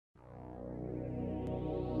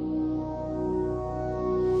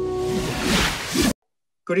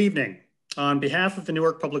Good evening. On behalf of the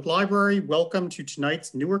Newark Public Library, welcome to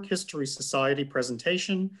tonight's Newark History Society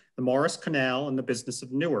presentation, The Morris Canal and the Business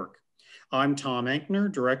of Newark. I'm Tom Ankner,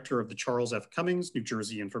 Director of the Charles F. Cummings New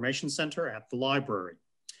Jersey Information Center at the library.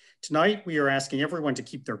 Tonight, we are asking everyone to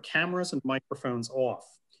keep their cameras and microphones off.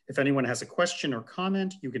 If anyone has a question or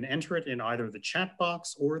comment, you can enter it in either the chat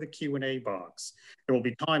box or the Q&A box. There will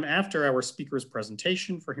be time after our speaker's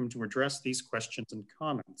presentation for him to address these questions and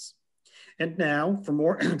comments. And now for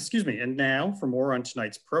more, for more on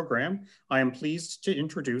tonight's program, I am pleased to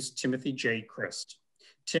introduce Timothy J. Christ.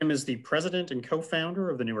 Tim is the president and co-founder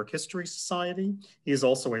of the Newark History Society. He is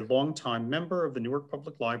also a longtime member of the Newark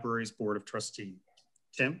Public Library's Board of Trustees.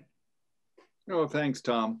 Tim? Oh, thanks,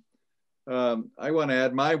 Tom. I want to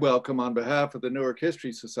add my welcome on behalf of the Newark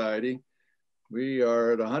History Society. We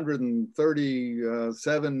are at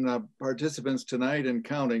 137 participants tonight and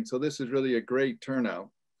counting, so this is really a great turnout.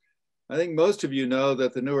 I think most of you know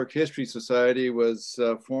that the Newark History Society was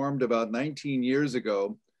formed about 19 years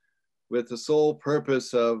ago with the sole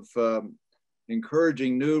purpose of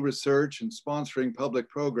encouraging new research and sponsoring public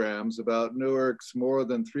programs about Newark's more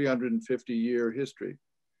than 350-year history.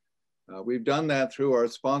 We've done that through our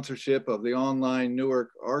sponsorship of the online Newark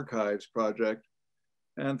Archives project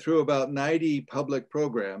and through about 90 public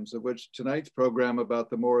programs, of which tonight's program about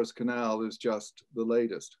the Morris Canal is just the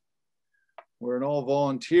latest. We're an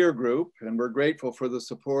all-volunteer group, and we're grateful for the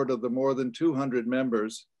support of the more than 200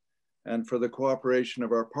 members and for the cooperation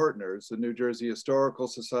of our partners, the New Jersey Historical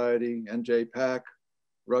Society, NJPAC,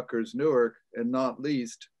 Rutgers Newark, and not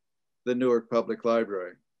least, the Newark Public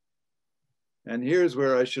Library. And here's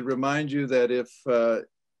where I should remind you that if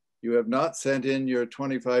you have not sent in your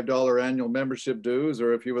 $25 annual membership dues,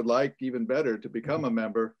 or if you would like, even better, to become a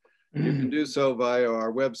member, you can do so via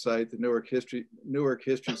our website, the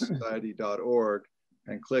newarkhistorysociety.org,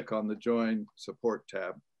 and click on the Join Support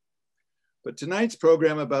tab. But tonight's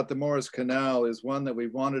program about the Morris Canal is one that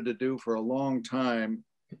we've wanted to do for a long time,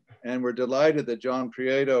 and we're delighted that John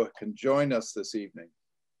Prieto can join us this evening.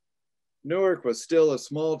 Newark was still a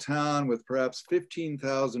small town with perhaps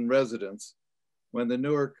 15,000 residents when the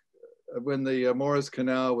Morris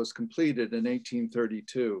Canal was completed in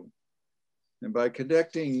 1832. And by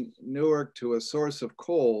connecting Newark to a source of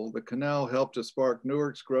coal, the canal helped to spark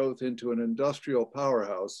Newark's growth into an industrial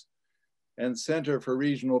powerhouse and center for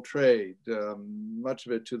regional trade, much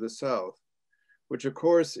of it to the south, which of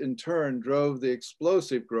course in turn drove the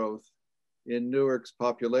explosive growth in Newark's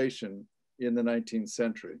population in the 19th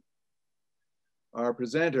century. Our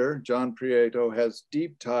presenter, John Prieto, has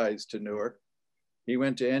deep ties to Newark. He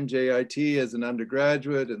went to NJIT as an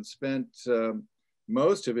undergraduate and spent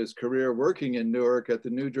most of his career working in Newark at the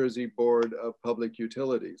New Jersey Board of Public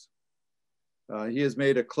Utilities. He has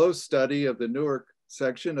made a close study of the Newark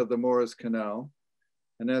section of the Morris Canal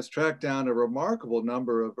and has tracked down a remarkable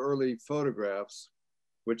number of early photographs,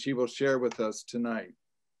 which he will share with us tonight.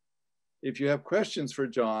 If you have questions for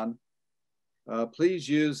John, please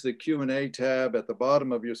use the Q&A tab at the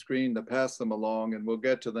bottom of your screen to pass them along, and we'll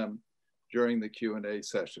get to them during the Q&A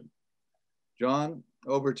session. John,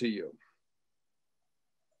 over to you.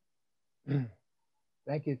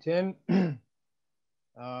 Thank you, Tim.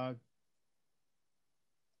 I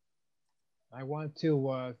want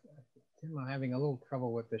to, Tim, I'm having a little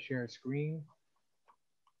trouble with the share screen.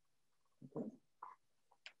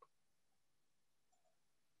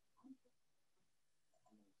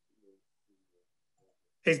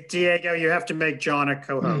 Hey, Diego, you have to make John a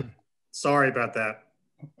co-host. Sorry about that.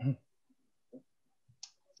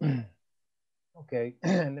 Okay,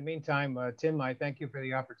 in the meantime, Tim, I thank you for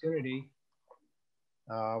the opportunity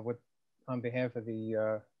on behalf of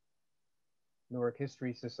the Newark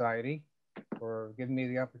History Society for giving me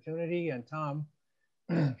the opportunity, and Tom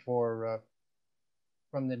for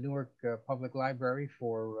from the Newark Public Library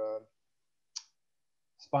for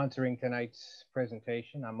sponsoring tonight's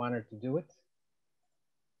presentation. I'm honored to do it.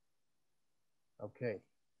 Okay.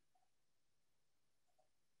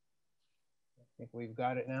 I think we've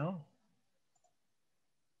got it now.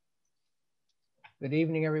 Good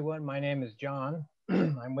evening, everyone. My name is John.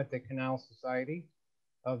 I'm with the Canal Society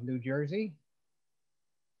of New Jersey.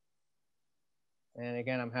 And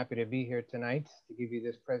again, I'm happy to be here tonight to give you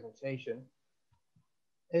this presentation.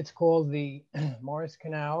 It's called the Morris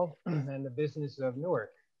Canal and the Business of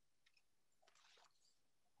Newark.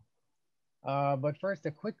 But first,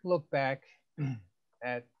 a quick look back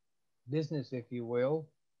at business, if you will,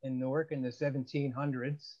 in Newark in the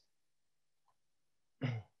 1700s.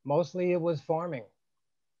 Mostly it was farming,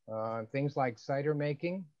 things like cider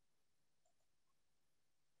making,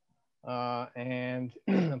 and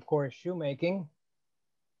of course shoemaking,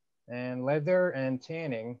 And leather and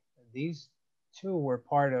tanning, these two were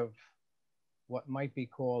part of what might be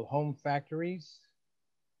called home factories.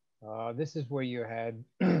 This is where you had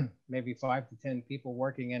maybe 5 to 10 people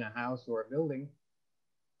working in a house or a building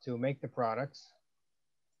to make the products.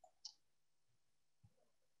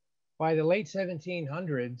 By the late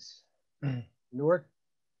 1700s, Newark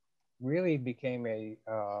really became a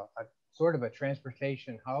sort of a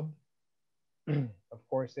transportation hub. Of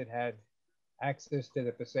course, it had access to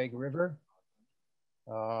the Passaic River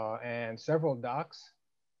and several docks,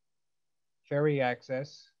 ferry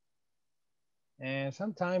access. And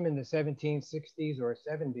sometime in the 1760s or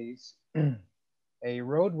 70s, a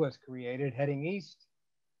road was created heading east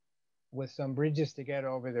with some bridges to get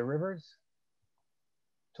over the rivers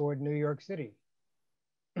toward New York City.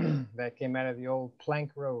 That came out of the old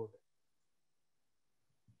plank road.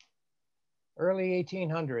 Early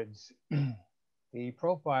 1800s, the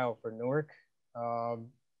profile for Newark,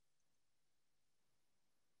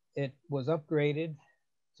 it was upgraded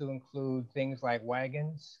to include things like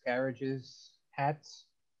wagons, carriages, hats.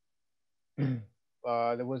 There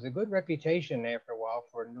was a good reputation after a while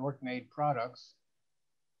for Newark-made products,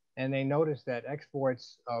 and they noticed that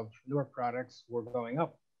exports of Newark products were going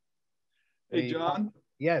up. Hey, John?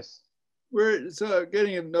 Yes. We're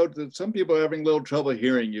getting a note that some people are having a little trouble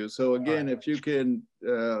hearing you. So again, if you can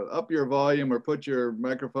up your volume or put your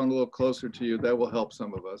microphone a little closer to you, that will help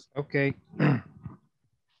some of us. Okay.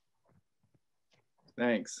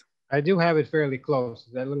 Thanks. I do have it fairly close.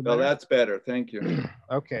 Is that a little better? Oh, that's better. Thank you.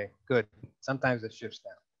 Okay, good. Sometimes it shifts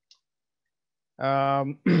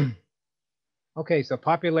down. Okay, so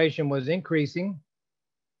population was increasing.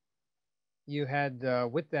 You had,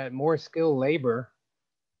 with that, more skilled labor.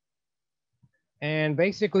 And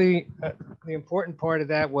basically, the important part of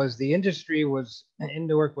that was the industry was, in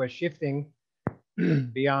Newark, was shifting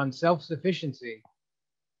beyond self-sufficiency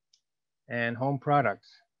and home products.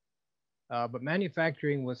 But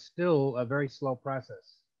manufacturing was still a very slow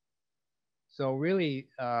process. So really,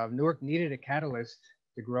 Newark needed a catalyst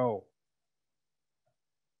to grow.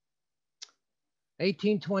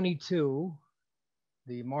 1822,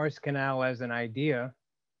 the Morris Canal as an idea.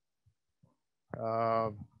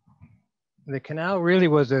 The canal really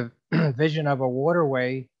was a vision of a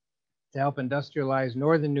waterway to help industrialize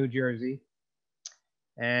northern New Jersey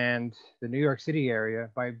and the New York City area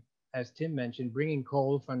by, as Tim mentioned, bringing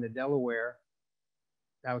coal from the Delaware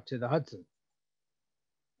out to the Hudson.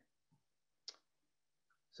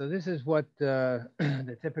 So this is what the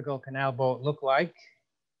typical canal boat looked like.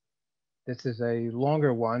 This is a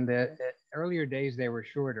longer one. The earlier days, they were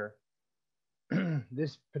shorter.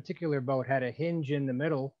 This particular boat had a hinge in the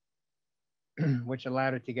middle, which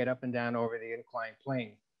allowed it to get up and down over the inclined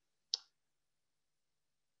plane.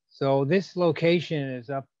 So this location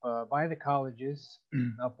is up by the colleges,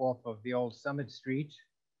 up off of the old Summit Street.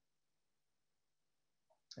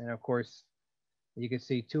 And of course, you can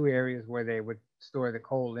see two areas where they would store the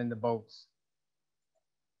coal in the boats.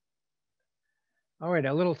 All right,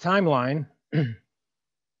 a little timeline.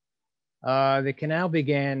 The canal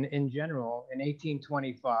began in general in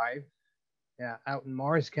 1825 out in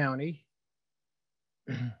Morris County.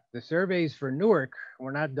 The surveys for Newark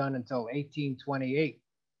were not done until 1828.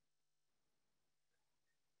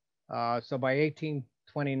 So by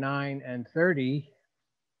 1829 and 30,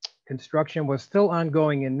 construction was still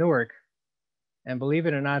ongoing in Newark. And believe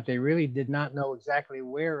it or not, they really did not know exactly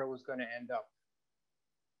where it was going to end up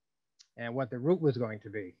and what the route was going to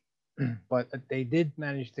be. But they did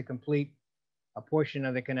manage to complete a portion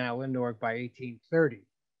of the canal in Newark by 1830.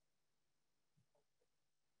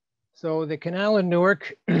 So the canal in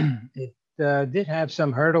Newark, it did have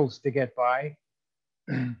some hurdles to get by.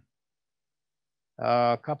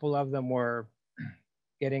 A couple of them were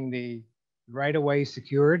getting the right-of-way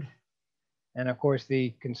secured, and of course the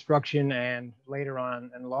construction and later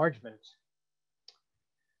on enlargement.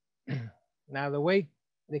 Now the way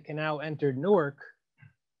the canal entered Newark,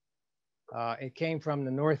 it came from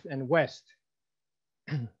the north and west.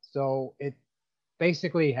 So it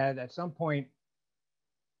basically had at some point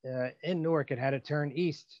in Newark, it had to turn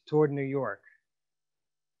east toward New York.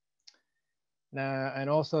 Now, and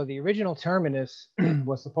also the original terminus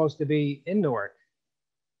was supposed to be in Newark.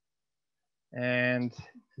 And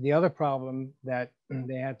the other problem that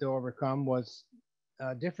they had to overcome was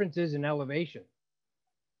differences in elevation.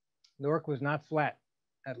 Newark was not flat,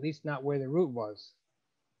 at least not where the route was.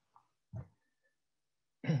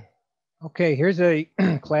 Okay, here's a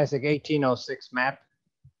classic 1806 map.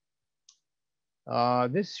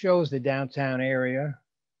 This shows the downtown area.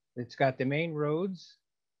 It's got the main roads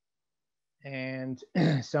and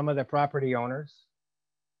some of the property owners.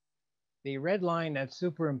 The red line that's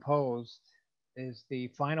superimposed is the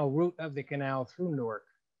final route of the canal through Newark.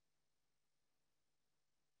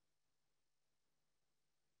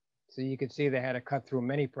 So you can see they had to cut through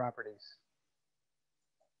many properties.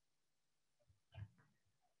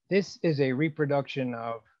 This is a reproduction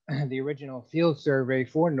of the original field survey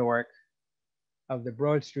for Newark of the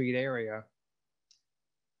Broad Street area.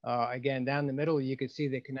 Again, down the middle, you can see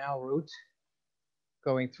the canal route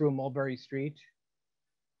going through Mulberry Street.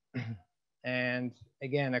 And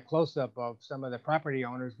again, a close-up of some of the property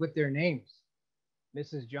owners with their names.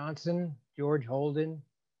 Mrs. Johnson, George Holden,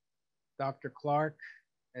 Dr. Clark,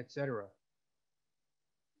 etc.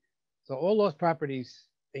 So all those properties,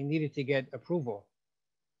 they needed to get approval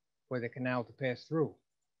for the canal to pass through.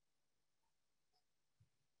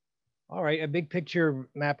 All right, a big picture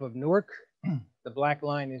map of Newark. The black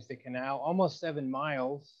line is the canal, almost 7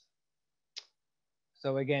 miles.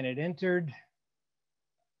 So again, it entered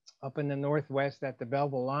up in the northwest at the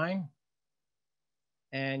Belleville line.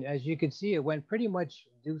 And as you can see, it went pretty much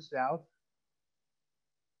due south.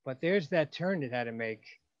 But there's that turn it had to make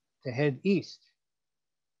to head east,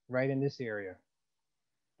 right in this area.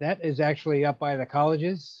 That is actually up by the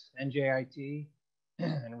colleges, NJIT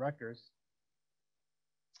and Rutgers.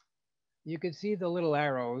 You can see the little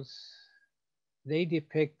arrows. They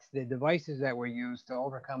depict the devices that were used to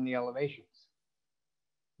overcome the elevations.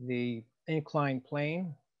 The inclined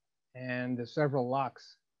plane and the several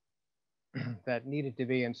locks that needed to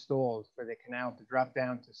be installed for the canal to drop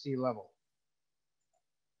down to sea level.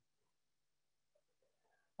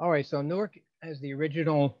 All right, so Newark as the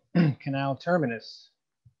original canal terminus.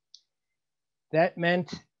 That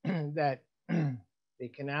meant that the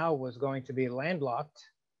canal was going to be landlocked.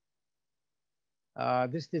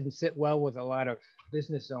 This didn't sit well with a lot of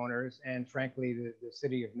business owners and frankly, the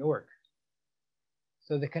city of Newark.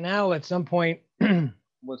 So the canal at some point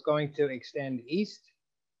was going to extend east.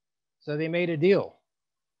 So they made a deal.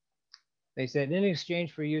 They said, in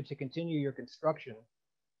exchange for you to continue your construction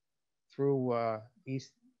through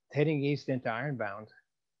heading east into Ironbound,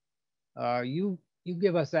 you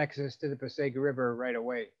give us access to the Passaic River right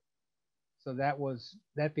away. So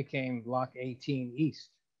that became Lock 18 East.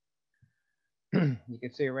 You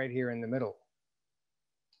can see it right here in the middle.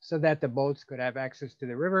 So that the boats could have access to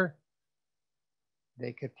the river.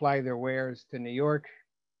 They could ply their wares to New York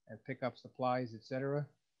and pick up supplies, etc.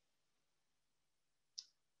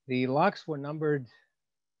 The locks were numbered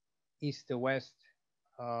east to west.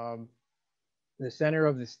 The center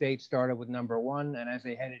of the state started with number 1, and as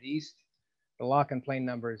they headed east, the lock and plane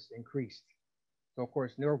numbers increased. So of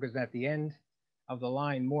course, Newark was at the end of the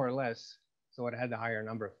line, more or less, so it had the higher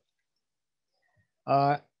number.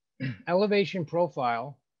 Elevation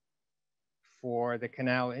profile for the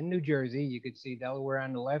canal in New Jersey, you could see Delaware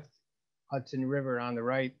on the left, Hudson River on the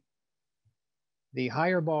right. The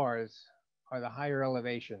higher bars are the higher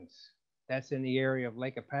elevations. That's in the area of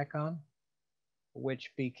Lake Apacon,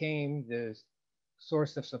 which became the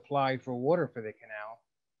source of supply for water for the canal.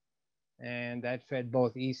 And that fed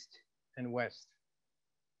both east and west.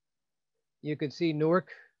 You could see Newark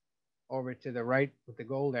over to the right with the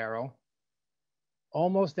gold arrow,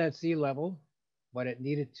 almost at sea level, but it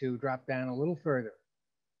needed to drop down a little further.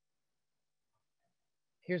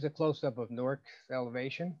 Here's a close-up of Newark's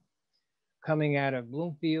elevation. Coming out of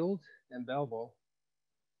Bloomfield and Belleville,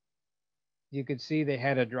 you could see they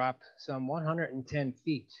had to drop some 110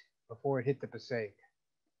 feet before it hit the Passaic.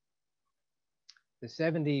 The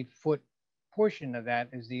 70-foot portion of that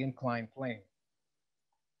is the inclined plane.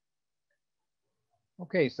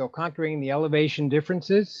 Okay, so conquering the elevation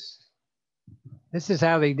differences. This is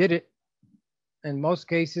how they did it. In most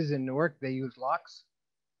cases in Newark, they used locks,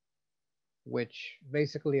 which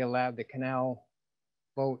basically allowed the canal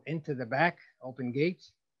boat into the back, open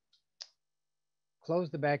gates, close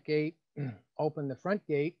the back gate, open the front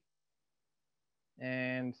gate,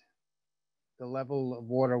 and the level of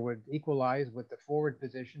water would equalize with the forward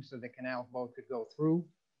position so the canal boat could go through.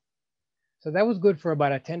 So that was good for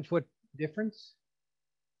about a 10-foot difference.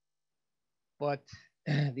 But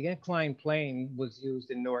the inclined plane was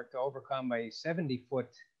used in Newark to overcome a 70-foot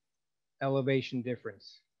elevation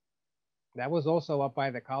difference. That was also up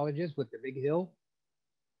by the colleges with the big hill.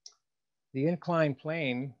 The inclined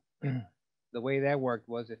plane, the way that worked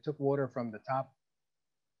was it took water from the top,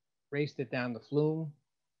 raced it down the flume,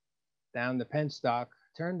 down the penstock,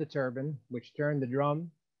 turned the turbine, which turned the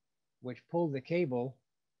drum, which pulled the cable,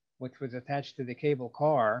 which was attached to the cable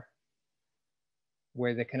car,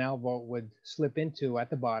 where the canal boat would slip into at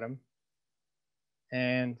the bottom,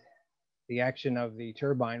 and the action of the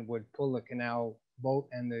turbine would pull the canal boat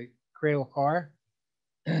and the cradle car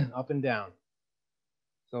up and down.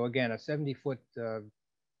 So again, a 70-foot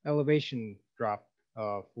elevation drop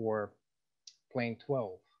for plane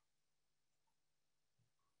 12.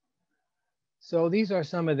 So these are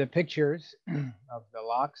some of the pictures of the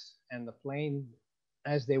locks and the plane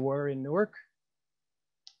as they were in Newark.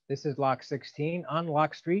 This is Lock 16 on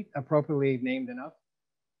Lock Street, appropriately named enough,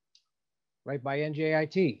 right by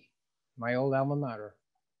NJIT, my old alma mater.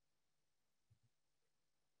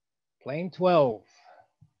 Plane 12.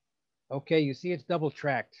 Okay, you see it's double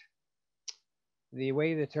tracked. The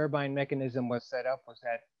way the turbine mechanism was set up was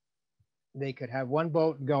that they could have one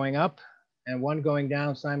boat going up and one going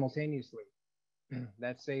down simultaneously.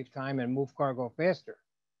 That saved time and moved cargo faster.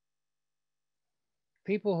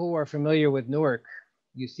 People who are familiar with Newark,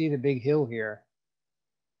 you see the big hill here.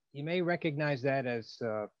 You may recognize that as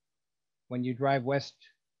when you drive west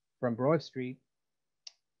from Broad Street,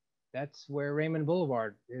 that's where Raymond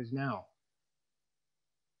Boulevard is now.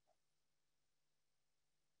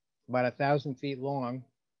 About 1,000 feet long,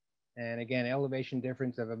 and again, elevation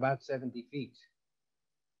difference of about 70 feet.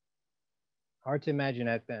 Hard to imagine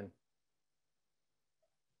that then.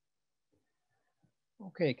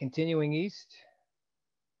 Okay, continuing east,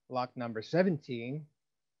 lock number 17.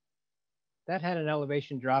 That had an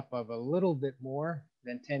elevation drop of a little bit more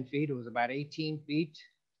than 10 feet. It was about 18 feet.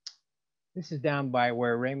 This is down by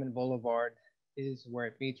where Raymond Boulevard is, where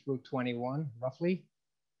it meets Route 21, roughly.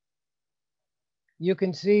 You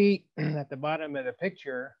can see at the bottom of the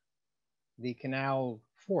picture, the canal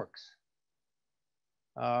forks.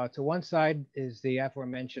 To one side is the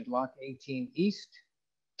aforementioned Lock 18 East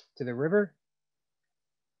to the river.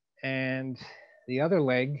 And the other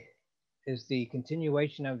leg is the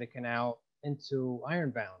continuation of the canal into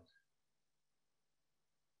Ironbound.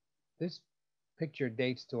 This picture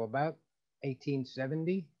dates to about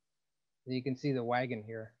 1870. You can see the wagon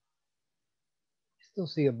here. Still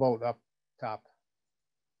see a boat up top.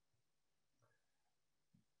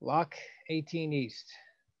 Lock 18 East.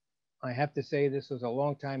 I have to say this was a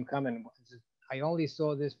long time coming. I only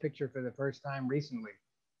saw this picture for the first time recently.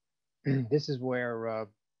 This is where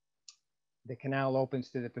the canal opens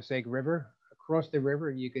to the Passaic River. Across the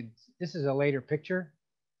river, this is a later picture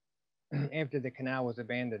after the canal was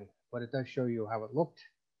abandoned, but it does show you how it looked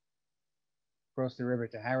across the river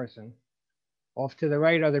to Harrison. Off to the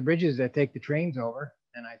right are the bridges that take the trains over,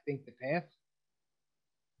 and I think the path.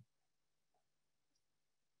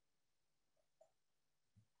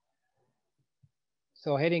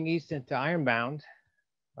 So heading east into Ironbound,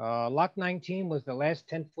 Lock 19 was the last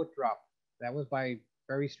 10-foot drop. That was by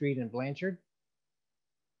Ferry Street and Blanchard.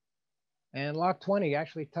 And Lock 20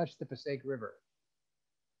 actually touched the Passaic River.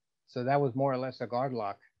 So that was more or less a guard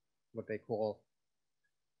lock, what they call.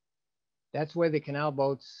 That's where the canal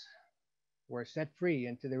boats were set free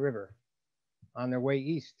into the river on their way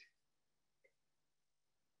east.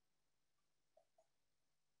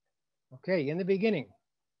 Okay, in the beginning,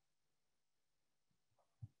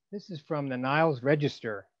 this is from the Niles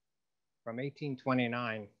Register from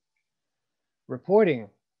 1829, reporting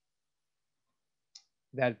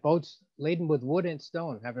that boats laden with wood and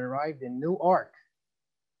stone have arrived in Newark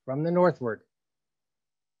from the northward,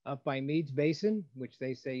 up by Meads Basin, which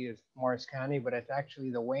they say is Morris County, but it's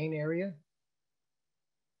actually the Wayne area.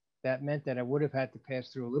 That meant that it would have had to pass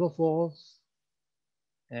through Little Falls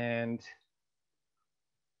and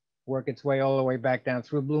work its way all the way back down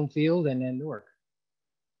through Bloomfield and then Newark.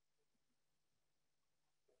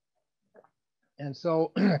 And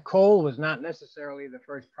so coal was not necessarily the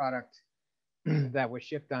first product that was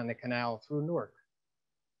shipped on the canal through Newark.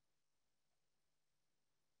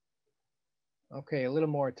 Okay, a little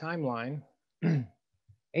more timeline.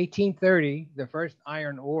 1830, the first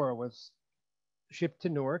iron ore was shipped to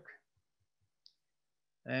Newark.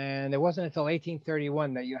 And it wasn't until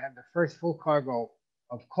 1831 that you had the first full cargo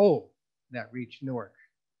of coal that reached Newark.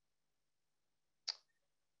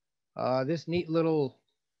 This neat little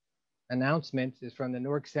announcement is from the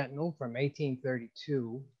Newark Sentinel from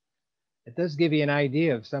 1832. It does give you an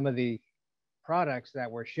idea of some of the products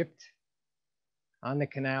that were shipped on the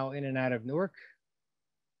canal in and out of Newark.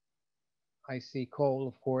 I see coal,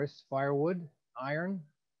 of course, firewood, iron.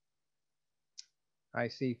 I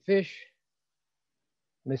see fish,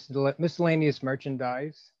 miscellaneous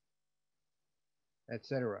merchandise,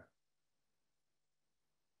 etc.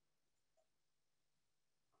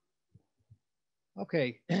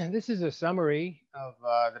 Okay, this is a summary of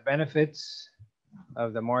the benefits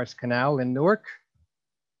of the Morris Canal in Newark.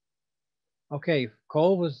 Okay,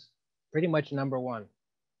 coal was pretty much number one.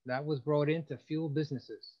 That was brought in to fuel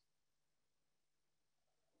businesses.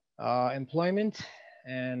 Employment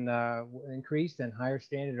and increased and higher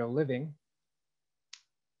standard of living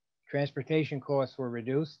transportation costs were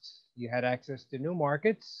reduced. You had access to new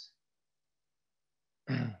markets.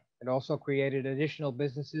 It also created additional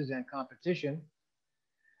businesses and competition.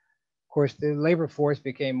 Of course, the labor force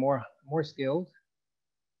became more skilled.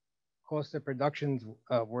 Costs of productions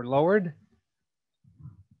were lowered.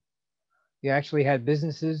 You actually had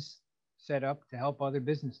businesses set up to help other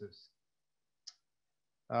businesses.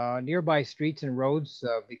 Nearby streets and roads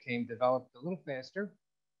became developed a little faster,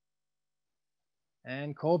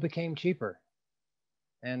 and coal became cheaper.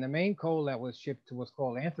 And the main coal that was shipped was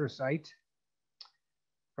called anthracite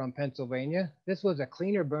from Pennsylvania. This was a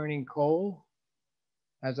cleaner burning coal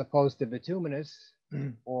as opposed to bituminous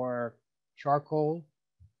or charcoal,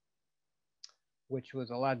 which was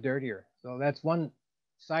a lot dirtier. So that's one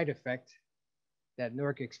side effect that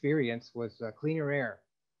Newark experienced, was cleaner air.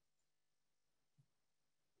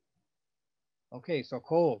 Okay, so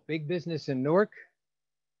coal, big business in Newark.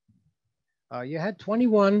 You had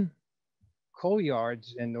 21 coal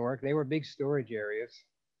yards in Newark. They were big storage areas.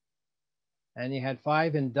 And you had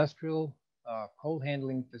 5 industrial coal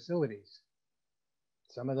handling facilities.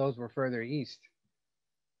 Some of those were further east.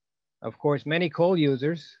 Of course, many coal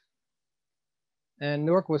users. And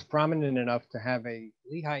Newark was prominent enough to have a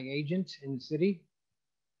Lehigh agent in the city,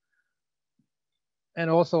 and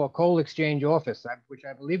also a coal exchange office, which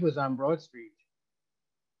I believe was on Broad Street.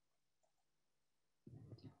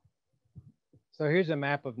 So here's a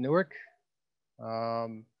map of Newark,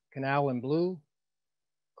 Canal in blue.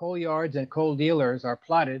 Coal yards and coal dealers are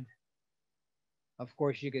plotted. Of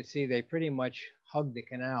course, you can see they pretty much hug the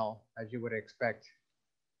canal, as you would expect.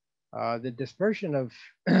 The dispersion of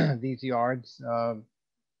these yards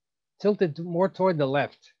tilted more toward the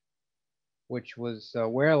left, which was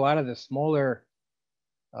where a lot of the smaller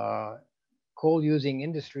coal-using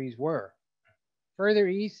industries were. Further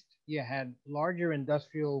east, you had larger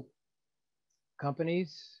industrial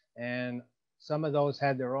companies, and some of those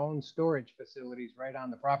had their own storage facilities right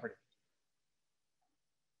on the property.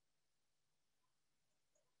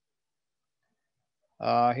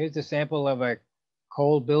 Here's a sample of a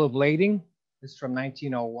coal bill of lading. This is from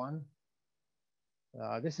 1901.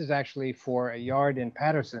 This is actually for a yard in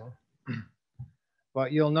Patterson,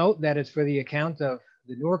 but you'll note that it's for the account of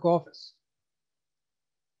the Newark office.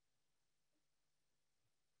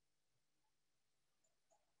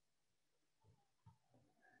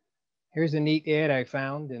 Here's a neat ad I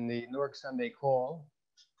found in the Newark Sunday Call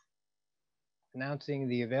announcing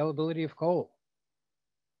the availability of coal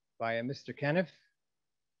by a Mr. Kenneth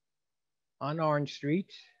on Orange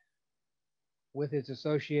Street with his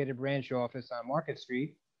associated branch office on Market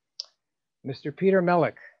Street. Mr. Peter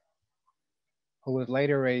Mellick, who was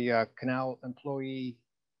later a Canal employee,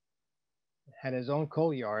 had his own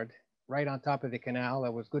coal yard right on top of the canal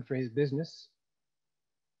that was good for his business.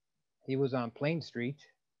 He was on Plain Street,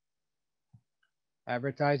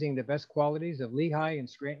 advertising the best qualities of Lehigh and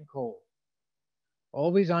Scranton coal,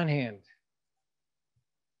 always on hand.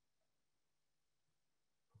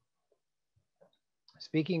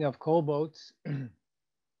 Speaking of coal boats,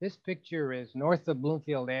 this picture is north of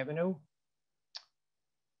Bloomfield Avenue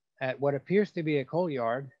at what appears to be a coal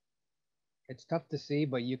yard. It's tough to see,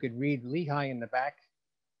 but you could read Lehigh in the back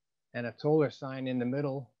and a toller sign in the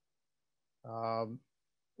middle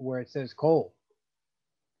where it says coal.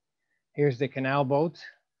 Here's the canal boat,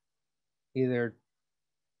 either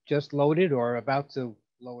just loaded or about to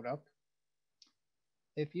load up.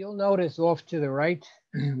 If you'll notice off to the right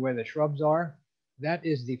where the shrubs are, that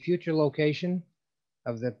is the future location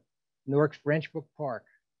of the Newark's Branch Brook Park.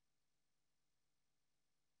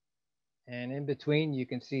 And in between, you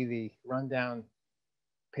can see the rundown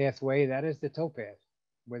pathway. That is the towpath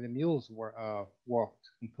where the mules were walked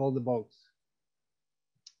and pulled the boats.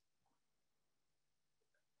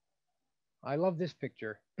 I love this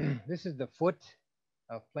picture. This is the foot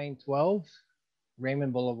of Plane 12,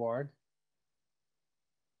 Raymond Boulevard.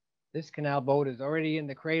 This canal boat is already in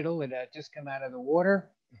the cradle. It had just come out of the water,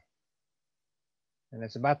 and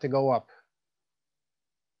it's about to go up.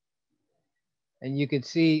 And you can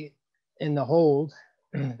see in the hold,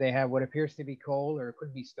 they have what appears to be coal, or it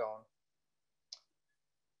could be stone.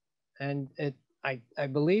 And I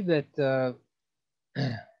believe that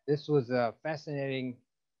this was a fascinating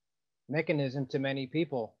mechanism to many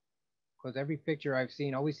people, because every picture I've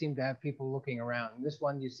seen always seemed to have people looking around. In this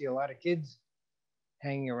one, you see a lot of kids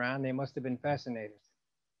hanging around. They must have been fascinated.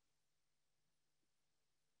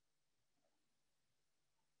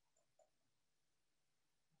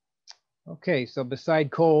 Okay, so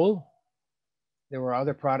beside coal, there were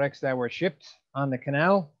other products that were shipped on the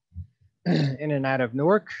canal in and out of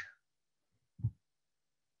Newark.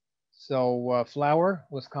 So flour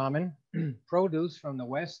was common, produce from the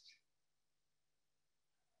west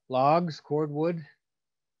logs, cordwood.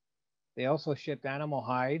 They also shipped animal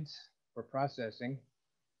hides for processing,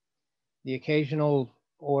 the occasional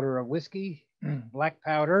order of whiskey, black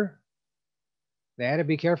powder. They had to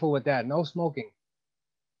be careful with that, no smoking.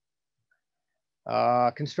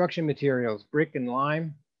 Construction materials, brick and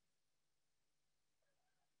lime.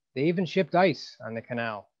 They even shipped ice on the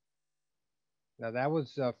canal. Now that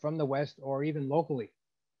was from the West or even locally.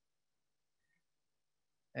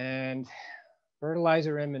 And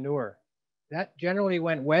fertilizer and manure. That generally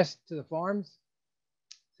went west to the farms.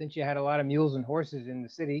 Since you had a lot of mules and horses in the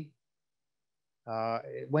city,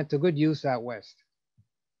 it went to good use out west.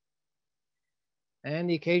 And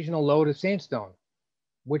the occasional load of sandstone,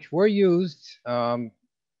 which were used in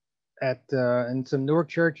some Newark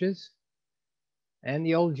churches and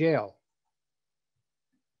the old jail.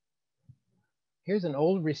 Here's an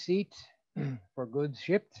old receipt for goods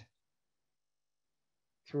shipped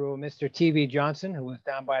through Mr. T.V. Johnson, who was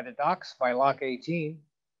down by the docks by Lock 18,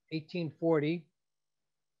 1840.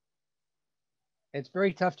 It's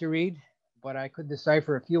very tough to read, but I could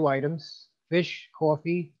decipher a few items: fish,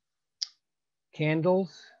 coffee,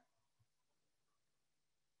 candles,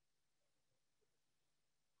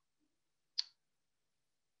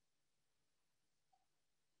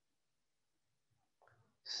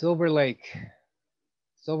 Silver Lake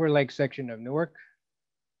section of Newark,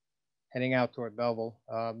 heading out toward Belleville.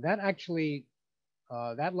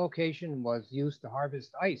 That location was used to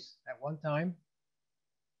harvest ice at one time.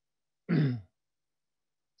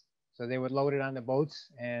 So they would load it on the boats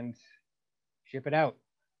and ship it out.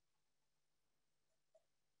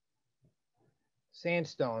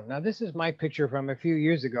 Sandstone. Now this is my picture from a few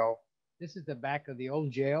years ago. This is the back of the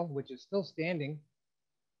old jail, which is still standing.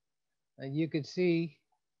 And you could see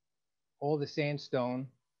all the sandstone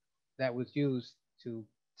that was used to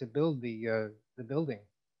build the building.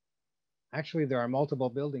 Actually, there are multiple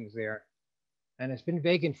buildings there, and it's been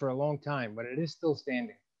vacant for a long time, but it is still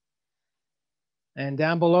standing. And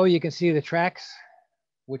down below, you can see the tracks,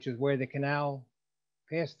 which is where the canal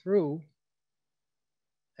passed through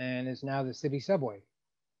and is now the city subway.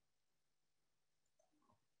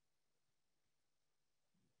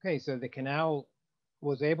 Okay, so the canal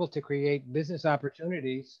was able to create business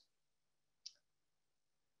opportunities.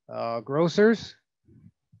 Grocers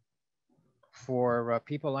for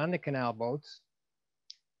people on the canal boats.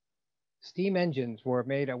 Steam engines were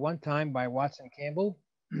made at one time by Watson Campbell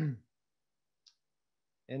in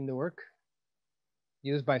Newark,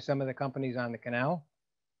 used by some of the companies on the canal.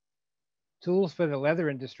 Tools for the leather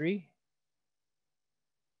industry.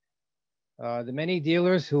 The many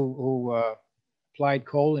dealers who applied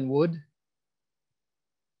coal and wood.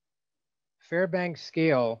 Fairbanks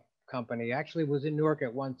Scale Company actually was in Newark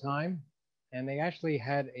at one time, and they actually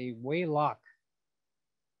had a weigh lock,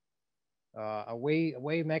 a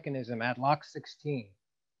weigh mechanism at Lock 16,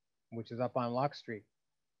 which is up on Lock Street.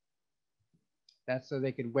 That's so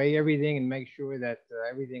they could weigh everything and make sure that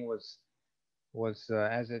everything was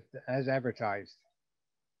as advertised.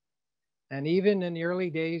 And even in the early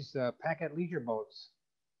days, packet leisure boats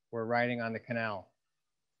were riding on the canal.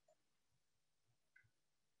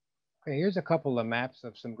 Okay, here's a couple of maps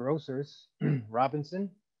of some grocers. Robinson,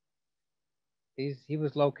 he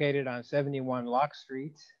was located on 71 Lock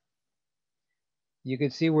Street. You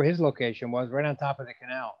could see where his location was, right on top of the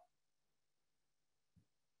canal.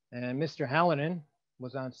 And Mr. Hallinan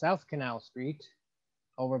was on South Canal Street,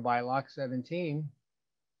 over by Lock 17.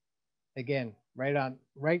 Again, right on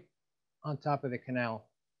top of the canal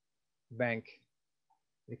bank.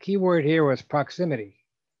 The key word here was proximity.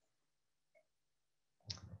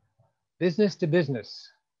 Business to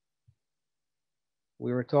business.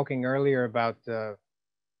 We were talking earlier about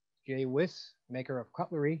J. Wiss, maker of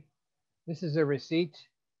cutlery. This is a receipt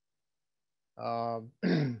of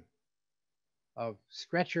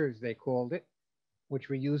stretchers, they called it, which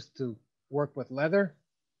were used to work with leather.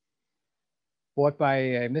 Bought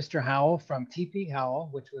by Mr. Howell from T.P. Howell,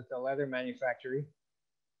 which was the leather manufacturer.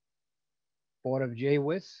 Bought of J.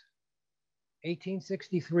 Wiss,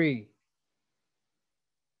 1863.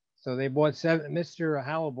 So they bought Mr.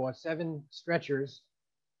 Howell bought 7 stretchers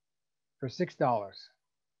for $6.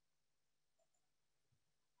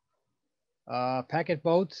 Packet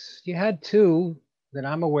boats, you had 2 that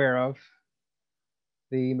I'm aware of,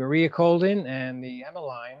 the Maria Colden and the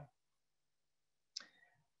Emmeline.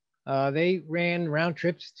 They ran round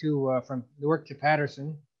trips from Newark to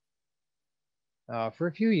Patterson for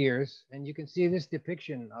a few years, and you can see this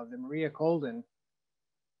depiction of the Maria Colden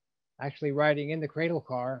actually riding in the cradle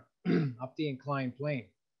car up the inclined plane.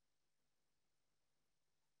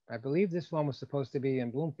 I believe this one was supposed to be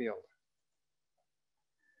in Bloomfield.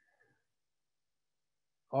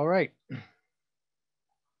 All right.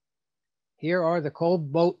 Here are the coal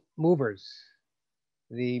boat movers.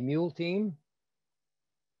 The mule team,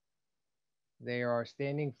 they are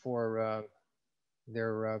standing for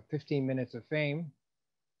their 15 minutes of fame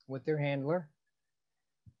with their handler,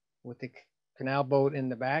 with the canal boat in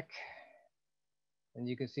the back, and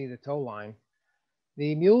you can see the tow line.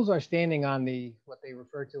 The mules are standing on the what they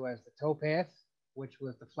refer to as the tow path, which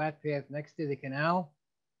was the flat path next to the canal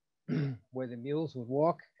where the mules would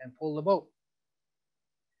walk and pull the boat.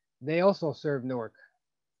 They also serve Newark.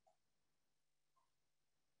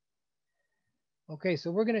 Okay,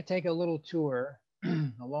 so we're going to take a little tour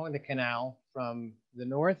along the canal from the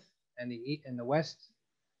north and the west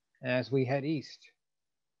as we head east.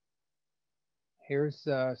 Here's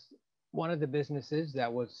one of the businesses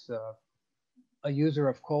that was a user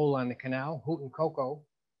of coal on the canal, Hoot and Cocoa.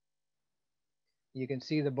 You can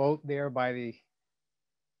see the boat there by the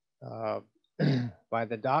by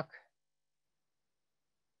the dock,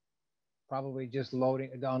 probably just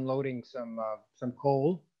unloading some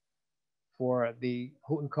coal for the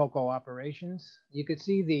Hoot and Cocoa operations. You could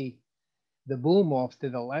see the boom off to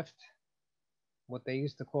the left, what they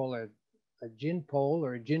used to call a gin pole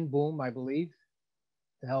or a gin boom, I believe,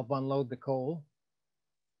 to help unload the coal.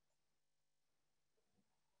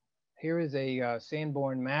 Here is a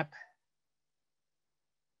Sanborn map.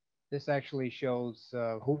 This actually shows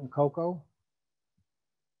Hoot and Cocoa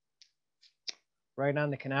right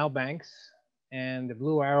on the canal banks, and the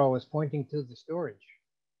blue arrow is pointing to the storage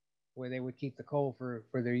where they would keep the coal for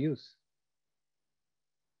their use.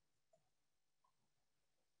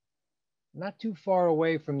 Not too far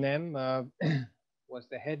away from them was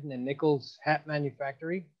the Hedden and Nichols hat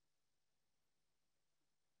manufactory.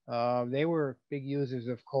 They were big users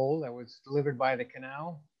of coal that was delivered by the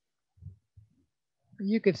canal.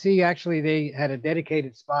 You could see actually they had a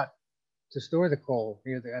dedicated spot to store the coal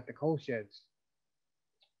here at the coal sheds.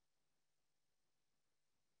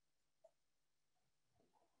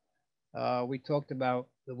 We talked about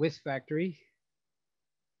the whisk factory.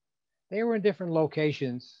 They were in different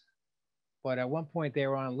locations, but at one point they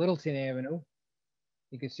were on Littleton Avenue.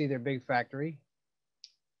 You can see their big factory.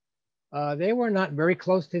 They were not very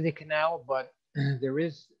close to the canal, but there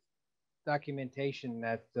is documentation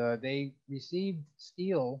that they received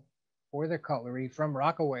steel for their cutlery from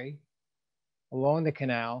Rockaway along the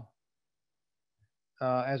canal,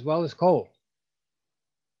 as well as coal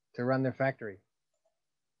to run their factory.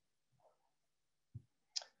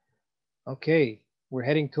 Okay, we're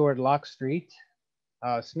heading toward Lock Street.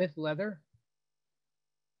 Smith Leather,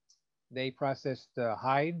 they processed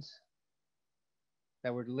hides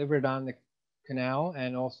that were delivered on the canal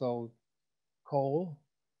and also coal.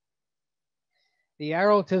 The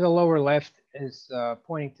arrow to the lower left is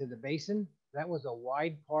pointing to the basin. That was a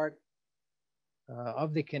wide part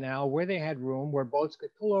of the canal where they had room where boats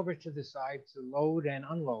could pull over to the side to load and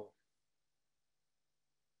unload.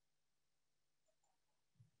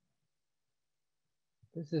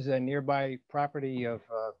 This is a nearby property of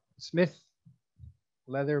Smith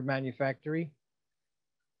Leather Manufactory.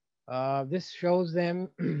 This shows them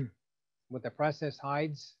with the processed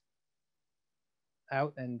hides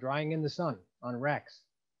out and drying in the sun on racks.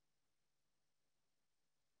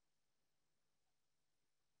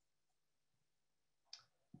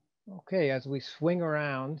 Okay, as we swing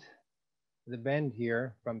around the bend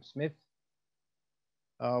here from Smith,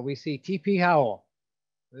 we see T.P. Howell.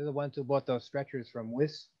 They're the ones who bought those stretchers from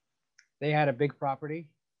Wiss. They had a big property,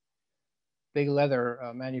 big leather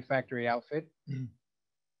manufactory outfit.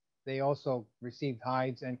 They also received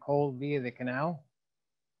hides and coal via the canal.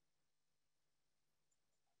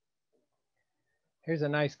 Here's a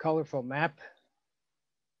nice colorful map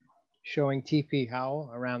showing T.P.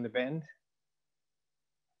 Howell around the bend.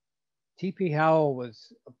 T.P. Howell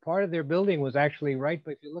was, a part of their building was actually right,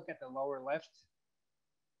 but if you look at the lower left,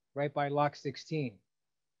 right by Lock 16.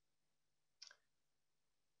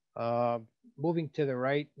 Moving to the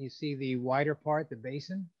right, you see the wider part, the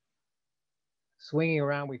basin. Swinging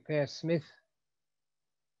around, we pass Smith.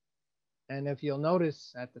 And if you'll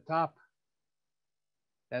notice at the top,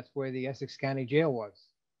 that's where the Essex County Jail was.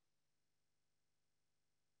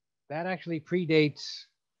 That actually predates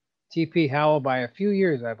T.P. Howell by a few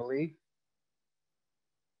years, I believe.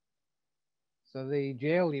 So the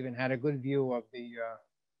jail even had a good view of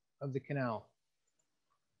the canal.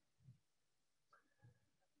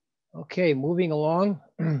 Okay, moving along,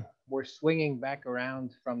 we're swinging back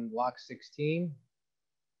around from Lock 16.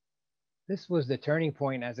 This was the turning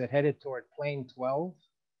point as it headed toward Plane 12.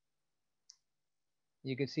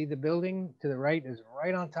 You can see the building to the right is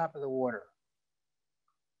right on top of the water.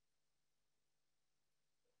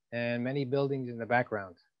 and many buildings in the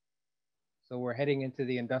background. So we're heading into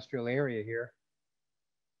the industrial area here.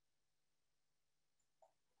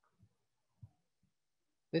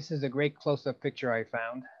 This is a great close-up picture I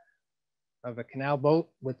found of a canal boat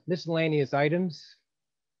with miscellaneous items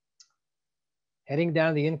heading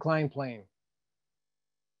down the inclined plane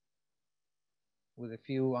with a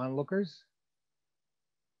few onlookers.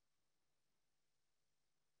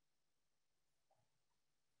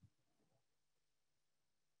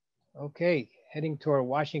 Okay, heading toward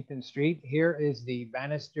Washington Street. Here is the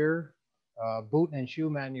Bannister boot and shoe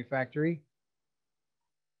manufactory.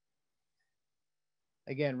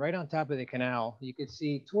 Again, right on top of the canal, you can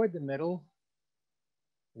see toward the middle,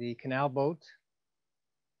 the canal boat.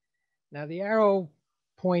 Now the arrow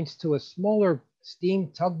points to a smaller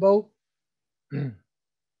steam tugboat,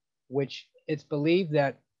 which it's believed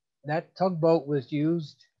that that tugboat was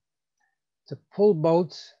used to pull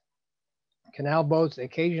boats, canal boats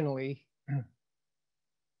occasionally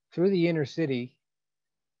through the inner city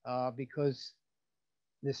because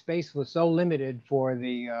the space was so limited for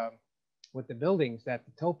the with the buildings that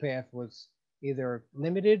the towpath was either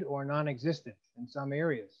limited or non-existent in some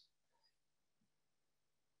areas.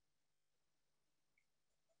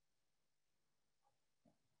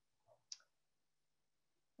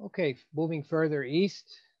 Okay, moving further east,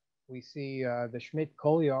 we see the Schmidt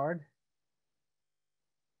coal yard.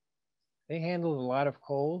 They handled a lot of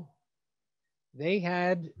coal. They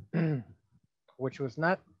had, which was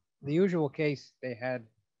not the usual case, they had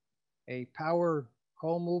a power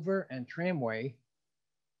coal mover and tramway,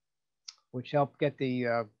 which helped get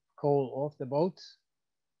the coal off the boats,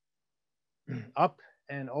 up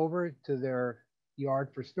and over to their yard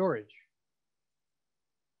for storage.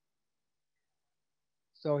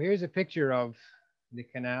 So here's a picture of the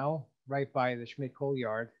canal right by the Schmidt coal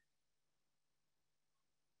yard.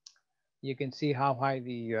 You can see how high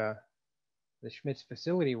the Schmidt's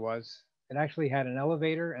facility was. It actually had an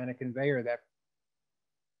elevator and a conveyor that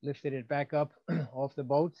lifted it back up off the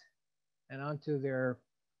boat and onto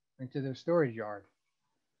into their storage yard.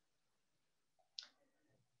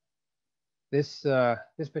 This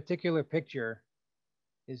particular picture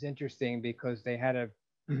is interesting because they had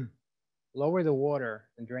to lower the water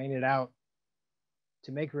and drain it out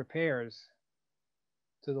to make repairs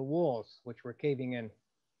to the walls, which were caving in.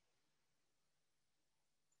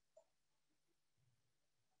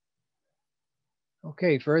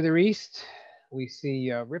 Okay, further east, we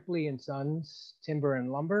see Ripley and Sons Timber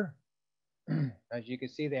and Lumber. As you can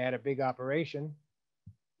see, they had a big operation.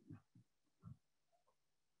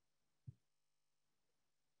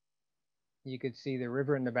 You could see the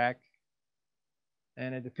river in the back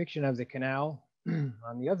and a depiction of the canal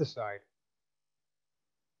on the other side.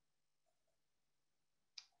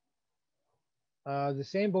 The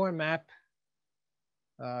Sanborn map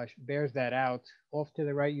bears that out. Off to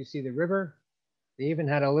the right, you see the river. They even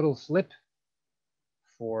had a little slip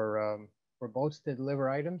for boats to deliver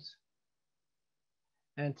items.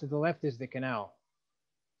 And to the left is the canal.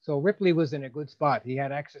 So Ripley was in a good spot. He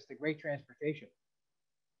had access to great transportation.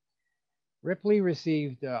 Ripley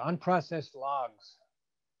received unprocessed logs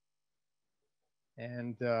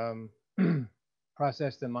and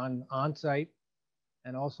processed them on site,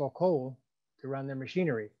 and also coal to run their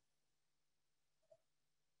machinery.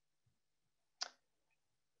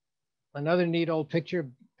 Another neat old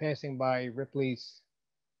picture passing by Ripley's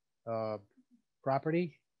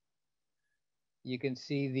property. You can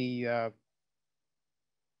see the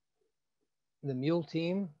mule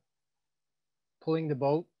team pulling the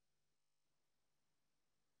boat.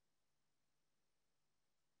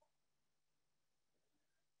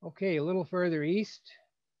 Okay, a little further east,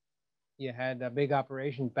 you had a big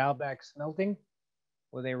operation, Baalbek Smelting,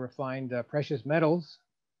 where they refined precious metals.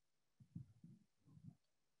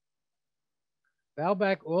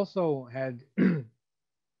 Baalbek also had, it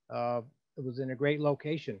was in a great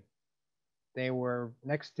location. They were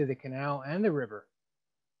next to the canal and the river.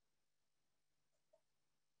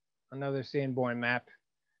 Another Sanborn map.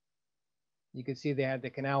 You can see they had the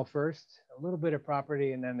canal first, a little bit of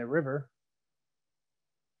property, and then the river.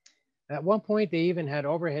 At one point, they even had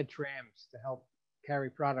overhead trams to help carry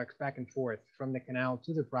products back and forth from the canal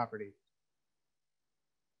to the property.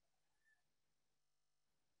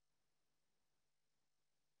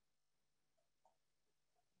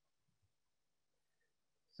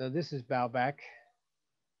 So this is Baalbek,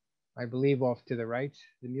 I believe off to the right,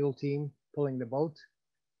 the mule team pulling the boat.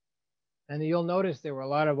 And you'll notice there were a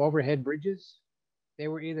lot of overhead bridges. They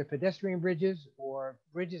were either pedestrian bridges or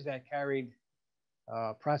bridges that carried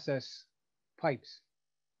process pipes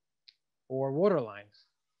or water lines.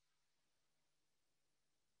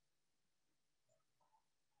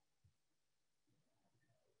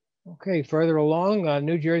 Okay, further along,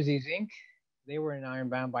 New Jersey Zinc, they were in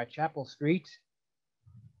ironbound by Chapel Street.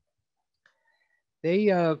 They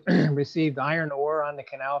received iron ore on the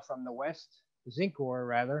canal from the west, zinc ore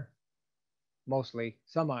rather, mostly,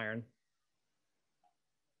 some iron,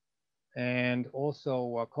 and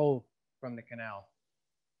also coal from the canal.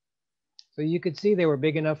 So you could see they were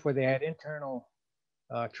big enough where they had internal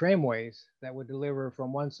tramways that would deliver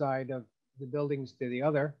from one side of the buildings to the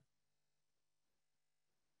other.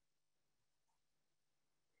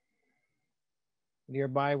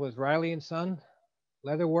 Nearby was Riley and Son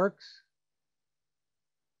Leather Works.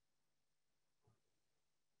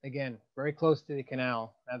 Again, very close to the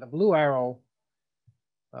canal. Now the blue arrow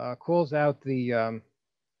calls out the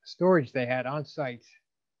storage they had on site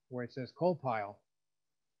where it says coal pile.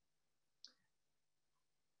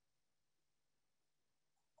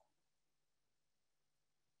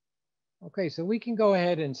 Okay, so we can go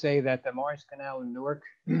ahead and say that the Morris Canal in Newark,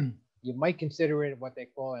 you might consider it what they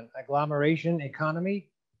call an agglomeration economy.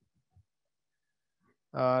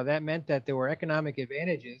 That meant that there were economic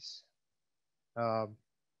advantages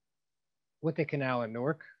with the canal in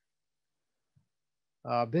Newark.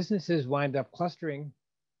 Businesses wind up clustering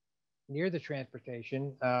near the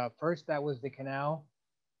transportation. First, that was the canal,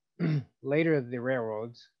 later the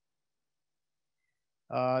railroads.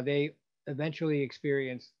 They eventually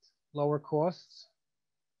experienced lower costs,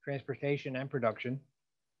 transportation and production,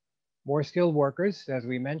 more skilled workers, as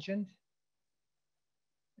we mentioned,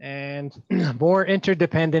 and more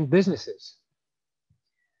interdependent businesses.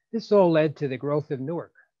 This all led to the growth of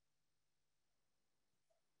Newark.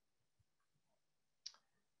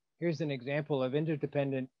 Here's an example of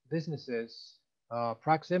interdependent businesses.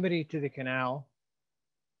 Proximity to the canal,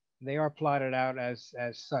 they are plotted out as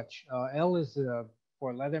such. L is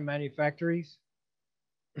for leather manufactories,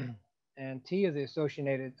 and T is the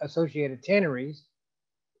associated tanneries.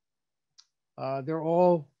 They're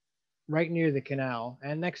all right near the canal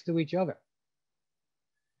and next to each other.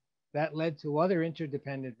 That led to other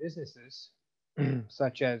interdependent businesses,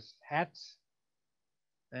 such as hats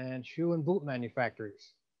and shoe and boot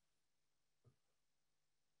manufacturers.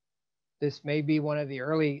 This may be one of the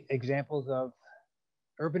early examples of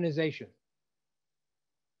urbanization.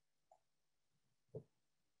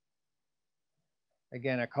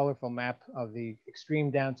 Again, a colorful map of the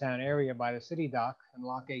extreme downtown area by the city dock in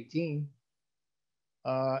Lock 18.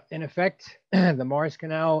 In effect, the Morris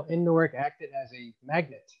Canal in Newark acted as a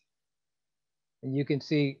magnet. And you can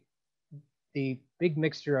see the big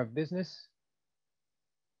mixture of business,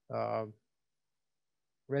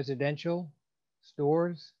 residential,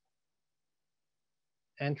 stores,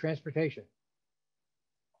 and transportation.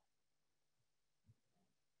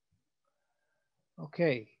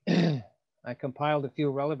 Okay, I compiled a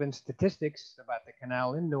few relevant statistics about the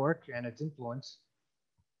canal in Newark and its influence.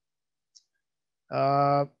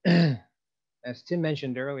 As Tim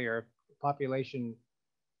mentioned earlier, population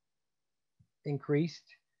increased.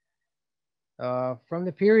 From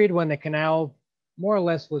the period when the canal more or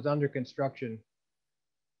less was under construction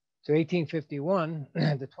to 1851,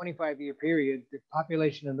 the 25-year period, the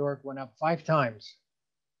population of Newark went up 5 times.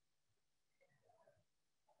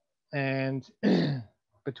 And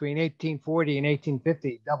between 1840 and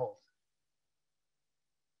 1850, doubled.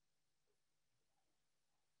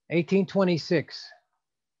 1826,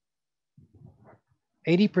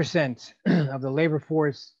 80% of the labor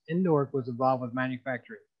force in Newark was involved with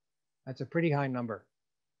manufacturing. That's a pretty high number.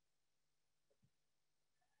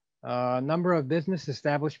 Number of business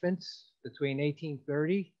establishments between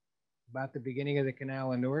 1830, about the beginning of the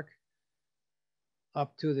canal in Newark,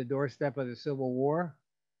 up to the doorstep of the Civil War,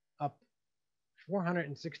 up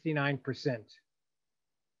 469%.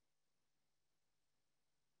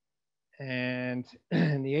 And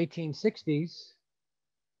in the 1860s,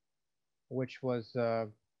 which was,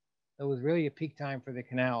 it was really a peak time for the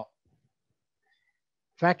canal,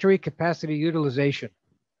 factory capacity utilization,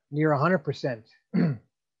 near 100%.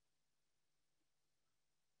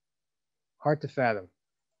 Hard to fathom.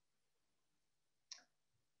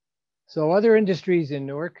 So other industries in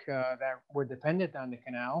Newark that were dependent on the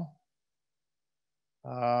canal,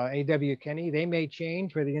 A.W. Kenny, they made chain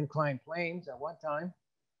for the inclined planes at one time.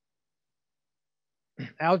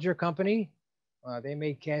 Alger Company, they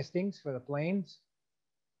made castings for the planes,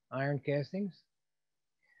 iron castings.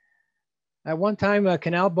 At one time,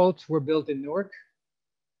 canal boats were built in Newark.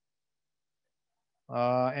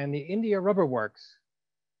 And the India Rubber Works,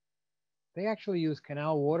 they actually used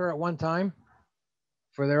canal water at one time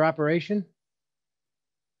for their operation.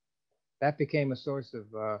 That became a source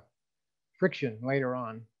of friction later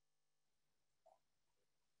on.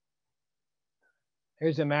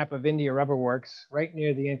 Here's a map of India Rubber Works right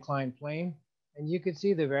near the inclined plane. And you can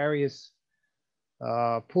see the various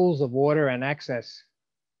pools of water and access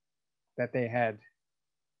that they had.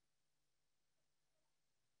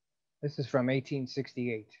 This is from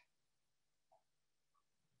 1868.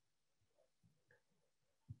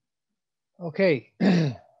 Okay,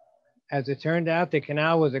 as it turned out, the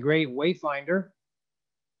canal was a great wayfinder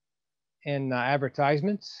in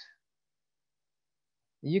advertisements.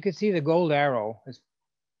 You can see the gold arrow is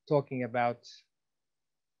talking about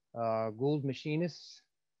Gould Machinists.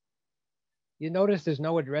 You notice there's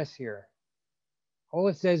no address here. All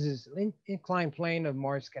it says is inclined plane of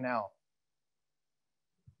Morris Canal.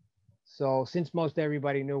 So since most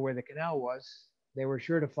everybody knew where the canal was, they were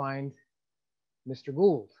sure to find Mr.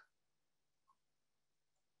 Gould.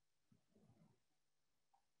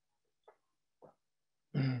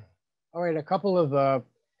 All right, a couple of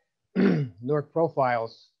Newark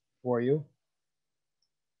profiles for you.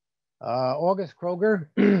 August Kroger,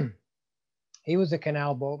 he was a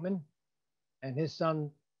canal boatman, and his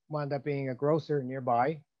son wound up being a grocer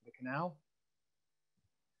nearby the canal.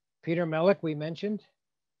 Peter Mellick, we mentioned,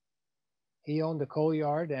 he owned a coal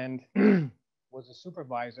yard and was a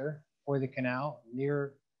supervisor for the canal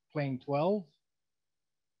near Plane 12.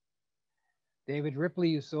 David Ripley,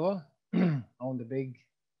 you saw, owned a big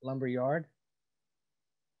lumber yard.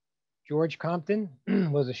 George Compton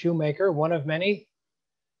was a shoemaker, one of many.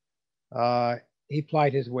 He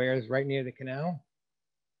plied his wares right near the canal.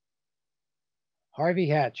 Harvey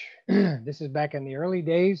Hatch, this is back in the early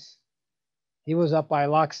days. He was up by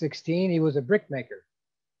Lock 16. He was a brickmaker.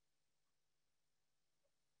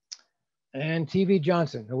 And T.V.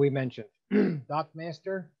 Johnson, who we mentioned,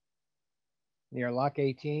 dockmaster near Lock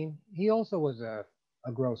 18. He also was a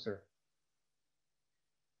grocer.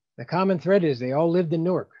 The common thread is they all lived in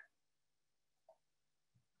Newark.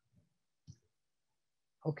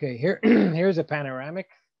 Okay, here's a panoramic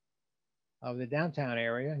of the downtown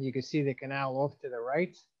area. You can see the canal off to the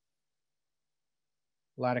right.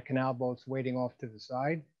 A lot of canal boats waiting off to the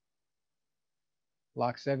side.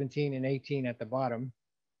 Lock 17 and 18 at the bottom.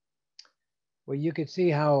 Well, you could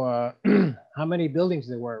see how how many buildings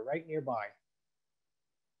there were right nearby.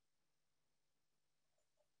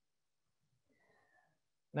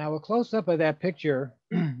 Now, a close-up of that picture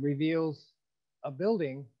reveals a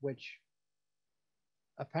building which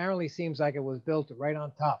apparently seems like it was built right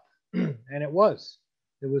on top. And it was.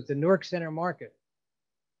 It was the Newark Center Market.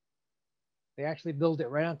 They actually built it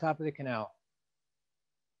right on top of the canal.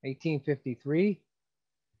 1853.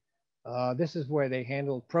 This is where they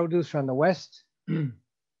handled produce from the west.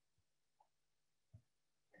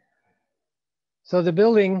 So the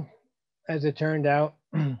building, as it turned out,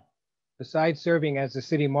 besides serving as the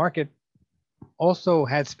city market, also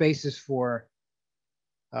had spaces for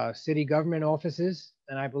city government offices,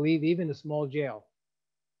 and I believe even a small jail.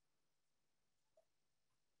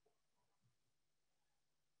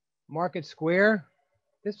 Market Square,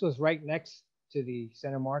 this was right next to the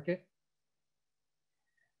Center Market.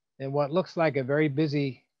 And what looks like a very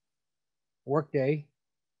busy workday.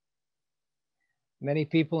 Many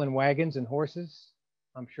people in wagons and horses,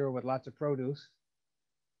 I'm sure with lots of produce.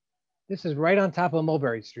 This is right on top of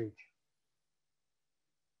Mulberry Street.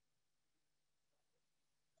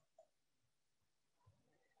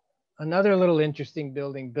 Another little interesting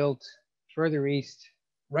building built further east,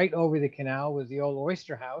 right over the canal, was the old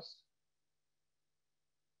Oyster House.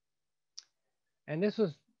 And this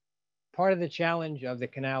was part of the challenge of the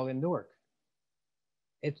canal in Newark.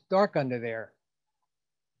 It's dark under there.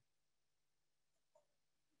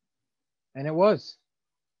 And it was.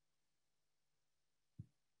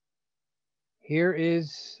 Here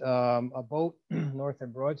is a boat north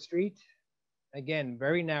of Broad Street. Again,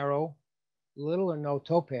 very narrow, little or no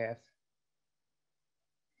towpath.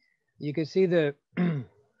 You can see the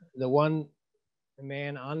one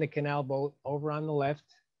man on the canal boat over on the left.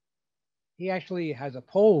 He actually has a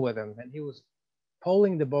pole with him, and he was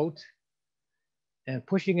poling the boat and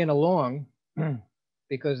pushing it along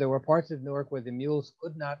because there were parts of Newark where the mules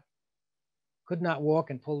could not walk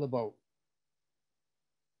and pull the boat.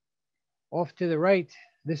 Off to the right,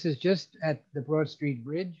 this is just at the Broad Street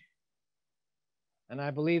Bridge. And I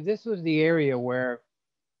believe this was the area where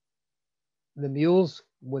the mules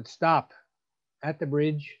would stop at the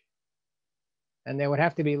bridge, and they would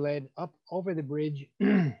have to be led up over the bridge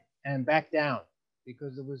and back down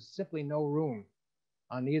because there was simply no room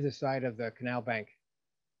on either side of the canal bank.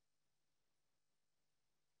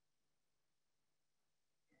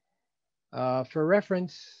 For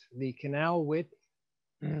reference, the canal width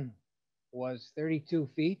was 32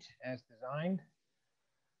 feet as designed.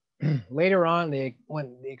 Later on,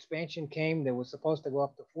 when the expansion came, they were supposed to go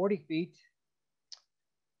up to 40 feet,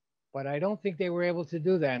 but I don't think they were able to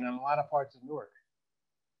do that in a lot of parts of Newark.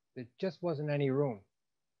 There just wasn't any room.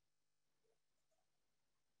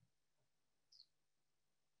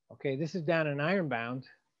 Okay, this is down in Ironbound.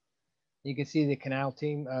 You can see the canal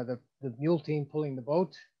team, the mule team pulling the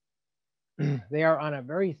boat. They are on a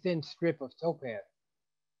very thin strip of towpath.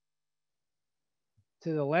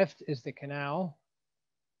 To the left is the canal.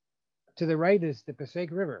 To the right is the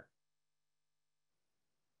Passaic River.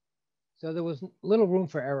 So there was little room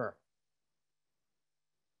for error.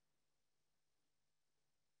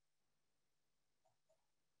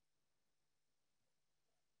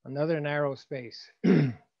 Another narrow space.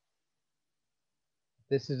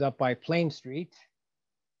 This is up by Plain Street.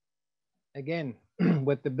 Again,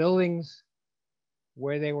 with the buildings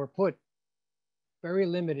where they were put, very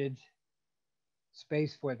limited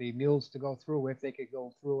space for the mules to go through if they could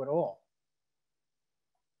go through at all.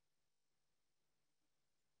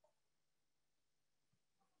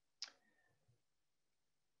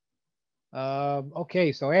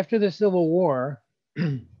 Okay, so after the Civil War,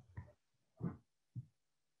 the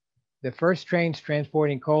first trains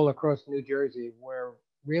transporting coal across New Jersey were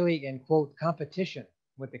really in, quote, competition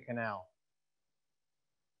with the canal.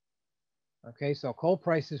 Okay, so coal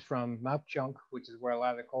prices from Mount Chunk, which is where a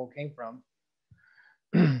lot of the coal came from,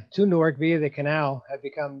 to Newark via the canal have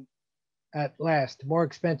become, at last, more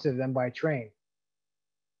expensive than by train.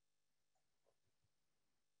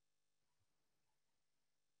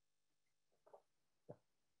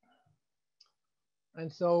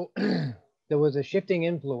 And so there was a shifting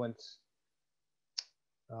influence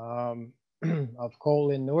of coal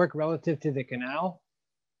in Newark relative to the canal.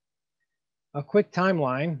 A quick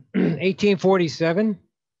timeline, 1847,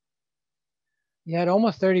 you had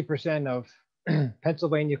almost 30% of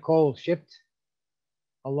Pennsylvania coal shipped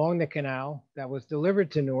along the canal that was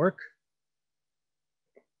delivered to Newark.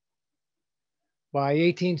 By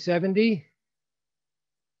 1870,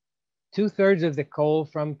 2/3 of the coal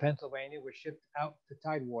from Pennsylvania was shipped out to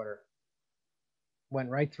Tidewater, went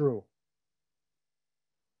right through.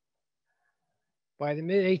 By the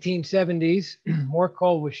mid-1870s, more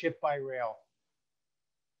coal was shipped by rail.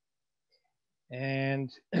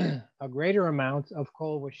 And a greater amount of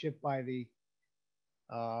coal was shipped by the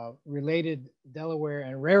related Delaware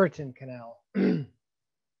and Raritan Canal,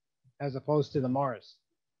 as opposed to the Morris.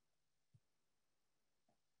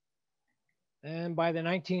 And by the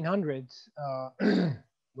 1900s,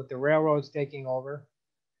 with the railroads taking over,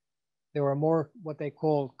 there were more what they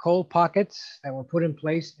called coal pockets that were put in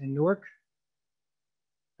place in Newark.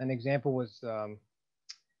 An example was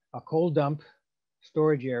a coal dump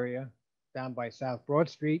storage area down by South Broad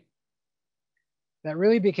Street that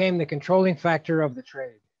really became the controlling factor of the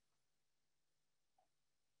trade.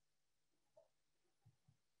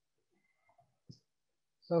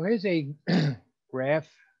 So here's a graph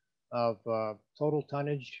of total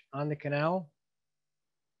tonnage on the canal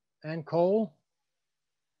and coal,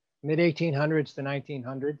 mid-1800s to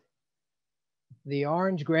 1900. The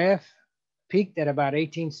orange graph peaked at about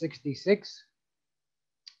 1866.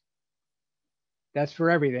 That's for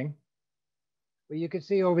everything. But you can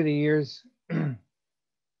see over the years,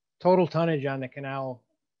 total tonnage on the canal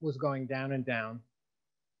was going down and down.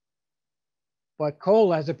 But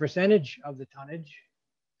coal as a percentage of the tonnage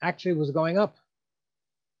actually was going up.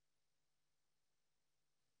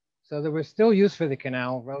 So there was still use for the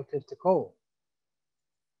canal relative to coal.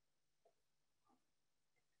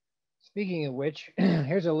 Speaking of which,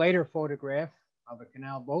 here's a later photograph of a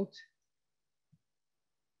canal boat.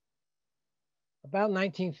 About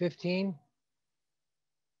 1915,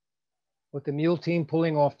 with the mule team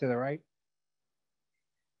pulling off to the right.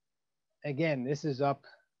 Again, this is up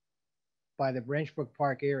by the Branchbrook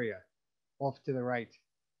Park area, off to the right.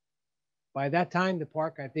 By that time, the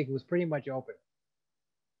park, I think, was pretty much open.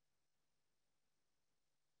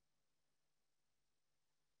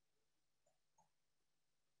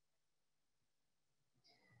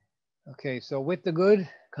 Okay, so with the good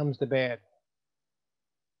comes the bad.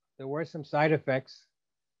 There were some side effects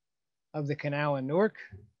of the canal in Newark.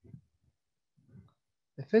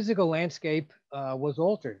 The physical landscape was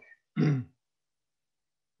altered.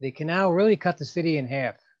 The canal really cut the city in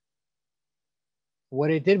half.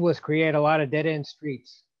 What it did was create a lot of dead-end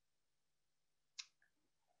streets.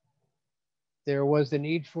 There was the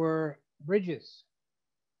need for bridges,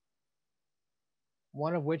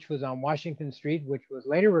 one of which was on Washington Street, which was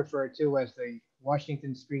later referred to as the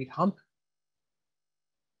Washington Street Hump.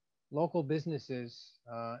 Local businesses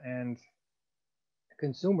and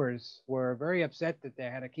consumers were very upset that they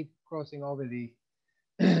had to keep crossing over the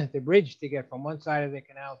the bridge to get from one side of the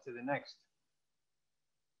canal to the next.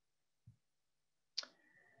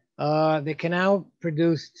 The canal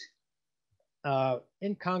produced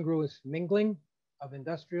incongruous mingling of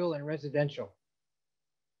industrial and residential.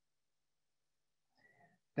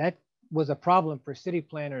 That was a problem for city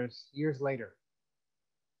planners years later.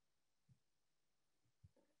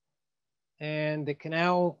 And the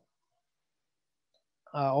canal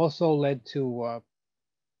also led to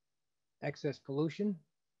excess pollution,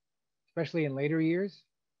 especially in later years.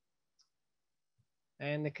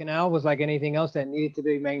 And the canal was like anything else that needed to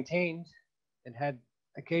be maintained. It had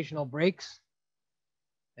occasional breaks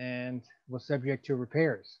and was subject to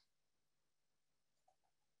repairs.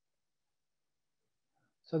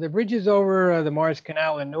 So the bridges over the Morris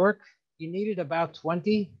Canal in Newark, you needed about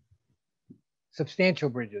 20 substantial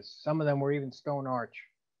bridges. Some of them were even stone arch.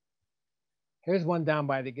 Here's one down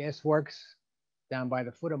by the gas works, down by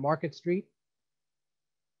the foot of Market Street.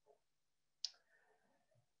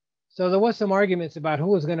 So there was some arguments about who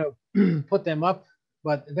was going to put them up,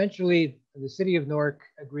 but eventually the city of Newark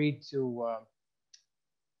agreed to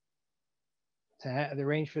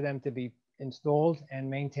arrange for them to be installed and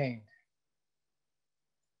maintained.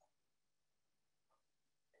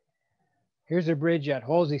 Here's a bridge at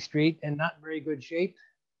Halsey Street in not very good shape.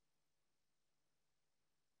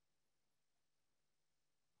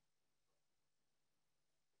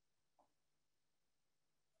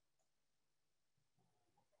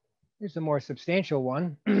 Here's a more substantial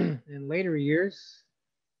one in later years.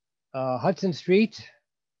 Hudson Street.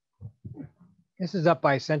 This is up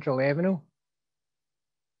by Central Avenue.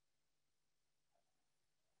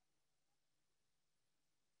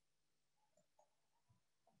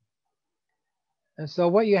 And so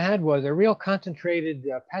what you had was a real concentrated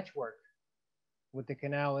patchwork with the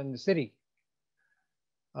canal in the city.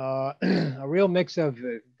 A real mix of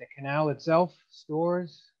the canal itself,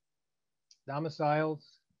 stores, domiciles,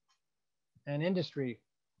 and industry,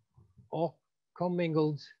 all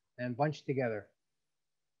commingled and bunched together.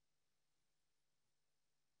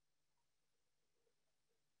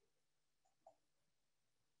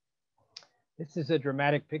 This is a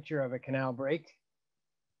dramatic picture of a canal break.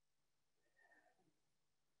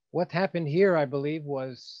 What happened here, I believe,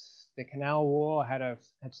 was the canal wall had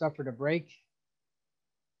suffered a break.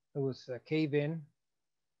 It was a cave-in,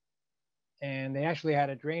 and they actually had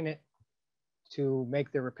to drain it to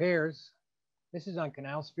make the repairs. This is on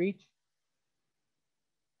Canal Street.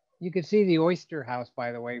 You can see the Oyster House,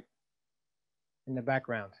 by the way, in the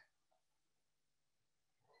background.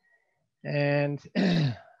 And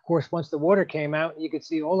of course, once the water came out, you could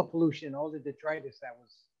see all the pollution, all the detritus that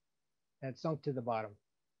had sunk to the bottom.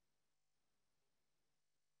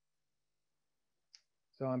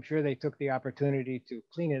 So I'm sure they took the opportunity to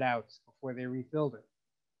clean it out before they refilled it.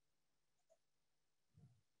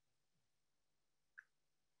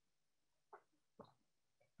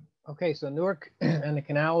 Okay, so Newark and the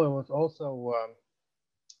canal was also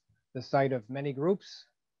the site of many groups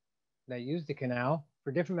that used the canal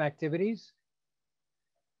for different activities.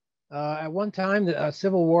 At one time, the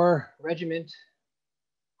Civil War regiment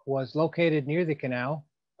was located near the canal,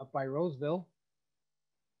 up by Roseville.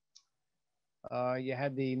 You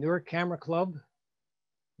had the Newark Camera Club.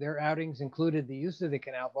 Their outings included the use of the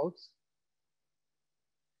canal boats.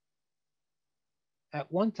 At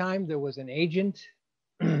one time, there was an agent,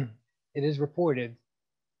 it is reported,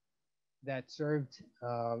 that served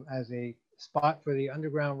as a spot for the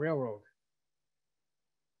Underground Railroad.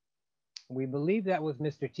 We believe that was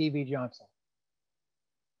Mr. T.B. Johnson.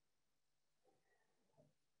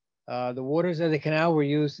 The waters of the canal were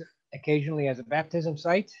used occasionally as a baptism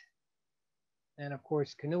site, and of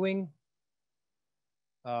course canoeing,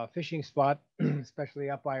 fishing spot, especially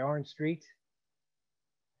up by Orange Street,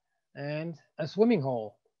 and a swimming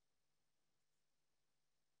hole.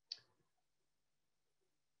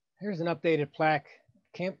 Here's an updated plaque,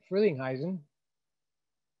 Camp Frillingheisen,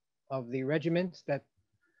 of the regiments that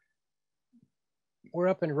were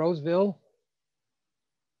up in Roseville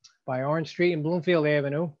by Orange Street and Bloomfield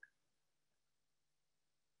Avenue.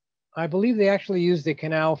 I believe they actually used the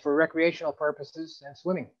canal for recreational purposes and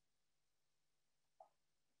swimming.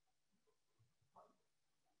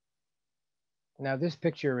 Now this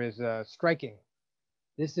picture is striking.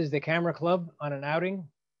 This is the Camera Club on an outing.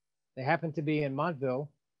 They happen to be in Montville,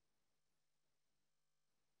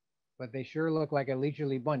 but they sure look like a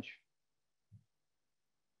leisurely bunch.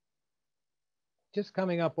 Just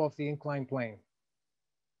coming up off the inclined plane.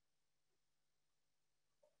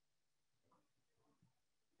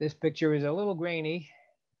 This picture is a little grainy,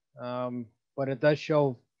 but it does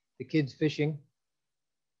show the kids fishing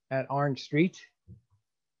at Orange Street.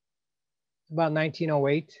 about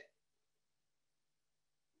 1908.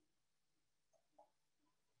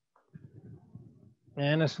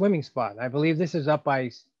 And a swimming spot. I believe this is up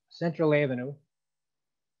by Central Avenue.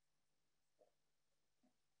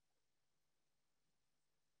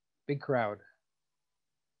 Big crowd.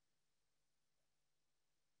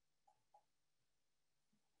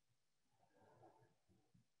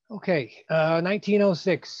 Okay,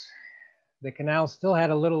 1906. The canal still had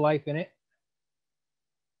a little life in it.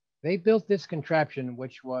 They built this contraption,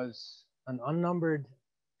 which was an unnumbered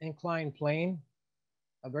inclined plane,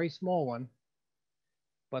 a very small one,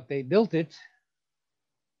 but they built it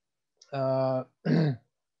to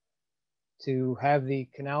have the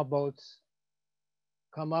canal boats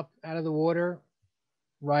come up out of the water,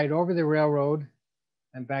 ride over the railroad,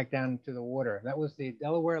 and back down to the water. That was the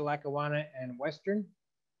Delaware, Lackawanna, and Western.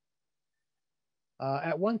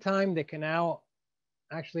 At one time, the canal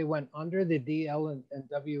actually went under the DL and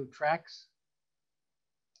W tracks.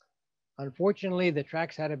 Unfortunately, the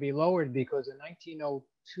tracks had to be lowered because in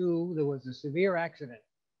 1902, there was a severe accident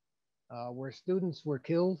where students were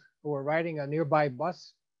killed who were riding a nearby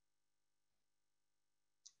bus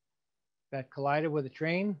that collided with a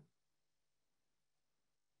train.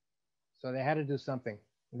 So they had to do something.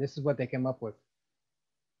 And this is what they came up with.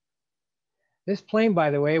 This plane,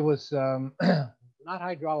 by the way, was not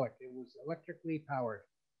hydraulic. It was electrically powered.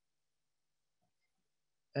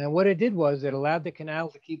 And what it did was it allowed the canal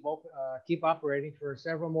to keep operating for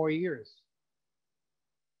several more years.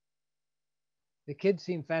 The kids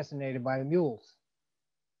seemed fascinated by the mules.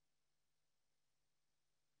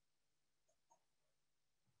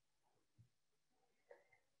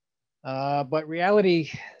 But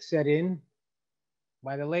reality set in.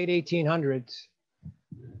 By the late 1800s,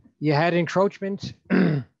 you had encroachment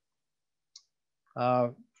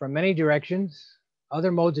from many directions,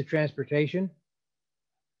 other modes of transportation.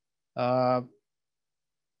 There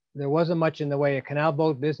wasn't much in the way of canal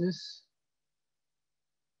boat business.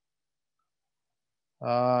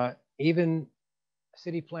 Even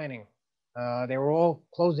city planning. They were all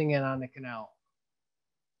closing in on the canal.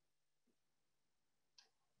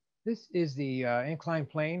 This is the inclined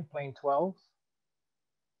plane, plane 12.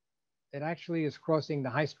 It actually is crossing the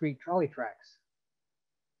High Street trolley tracks.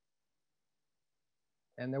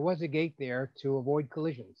 And there was a gate there to avoid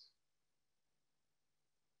collisions.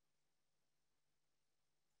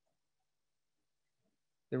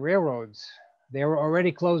 The railroads, they were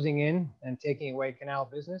already closing in and taking away canal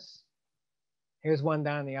business. Here's one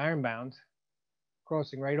down the Ironbound,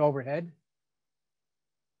 crossing right overhead,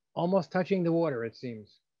 almost touching the water, it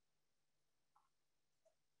seems.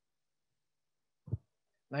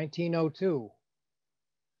 1902,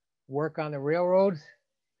 work on the railroad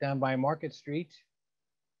down by Market Street.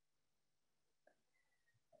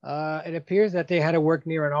 It appears that they had to work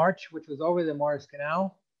near an arch, which was over the Morris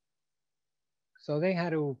Canal. So they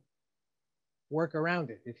had to work around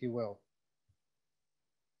it, if you will.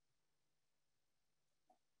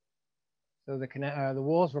 So the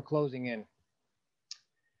walls were closing in.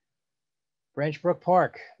 Branch Brook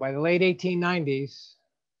Park, by the late 1890s,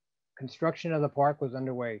 construction of the park was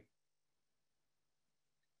underway.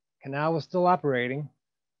 Canal was still operating.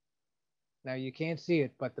 Now you can't see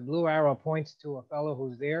it, but the blue arrow points to a fellow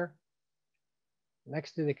who's there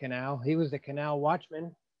next to the canal. He was the canal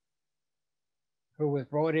watchman who was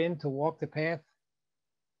brought in to walk the path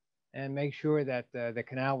and make sure that the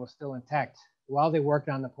canal was still intact while they worked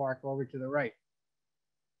on the park over to the right.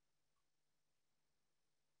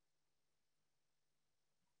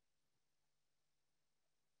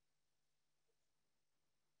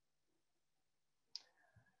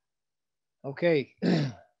 Okay,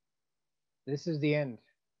 this is the end.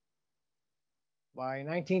 By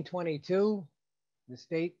 1922, the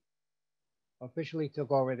state officially took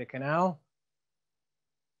over the canal.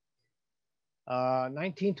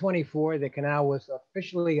 1924, the canal was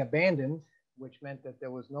officially abandoned, which meant that there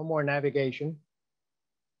was no more navigation.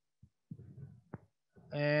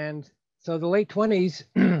 And so the late 20s,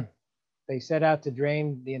 they set out to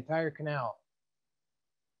drain the entire canal.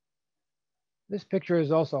 This picture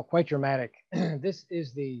is also quite dramatic. This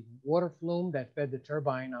is the water flume that fed the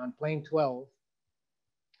turbine on plane 12.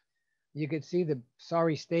 You could see the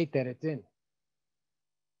sorry state that it's in.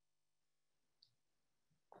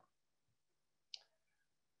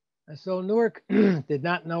 And so Newark did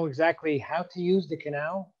not know exactly how to use the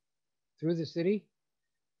canal through the city.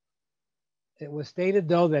 It was stated,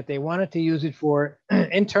 though, that they wanted to use it for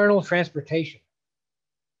internal transportation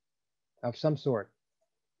of some sort.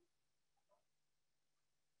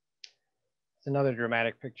 It's another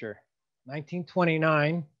dramatic picture.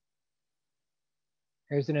 1929,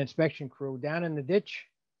 here's an inspection crew down in the ditch.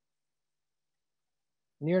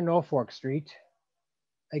 near Norfolk Street.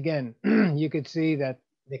 Again, you could see that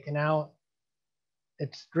the canal,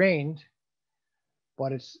 it's drained,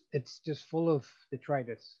 but it's just full of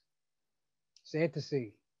detritus. Sad to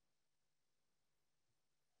see.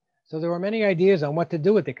 So there were many ideas on what to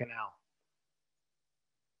do with the canal,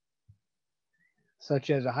 such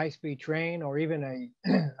as a high-speed train or even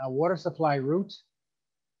a water supply route.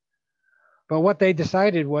 But what they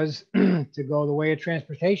decided was to go the way of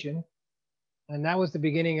transportation, and that was the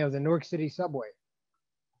beginning of the Newark City subway.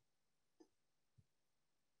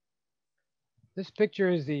 This picture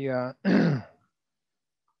is the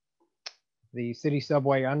the city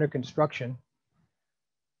subway under construction,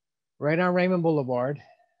 right on Raymond Boulevard,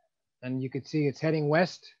 and you can see it's heading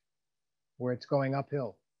west, where it's going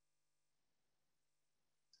uphill.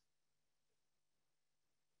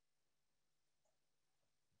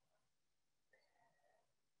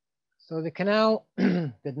 So the canal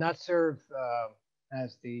did not serve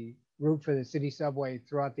as the route for the city subway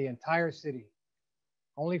throughout the entire city,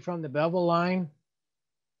 only from the Belleville line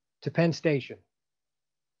to Penn Station.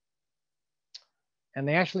 And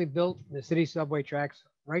they actually built the city subway tracks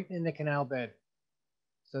right in the canal bed.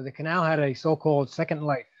 So the canal had a so-called second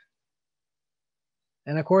life.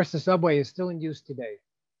 And of course, the subway is still in use today.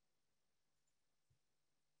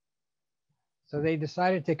 So they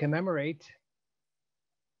decided to commemorate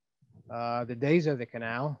the days of the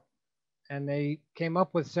canal, and they came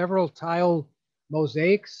up with several tile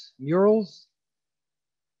mosaics, murals,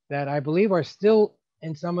 that I believe are still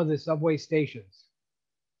in some of the subway stations.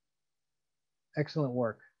 Excellent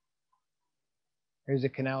work. Here's a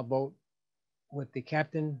canal boat with the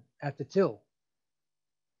captain at the till.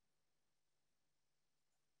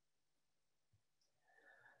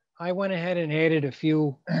 I went ahead and added a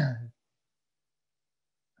few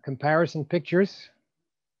comparison pictures.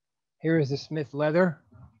 Here is the Smith Leather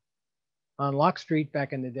on Lock Street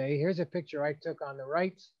back in the day. Here's a picture I took on the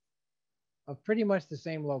right of pretty much the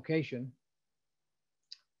same location.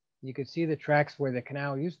 You can see the tracks where the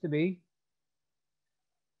canal used to be.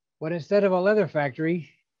 But instead of a leather factory,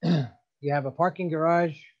 you have a parking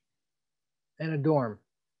garage and a dorm.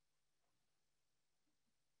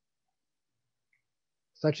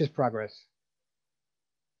 Such is progress.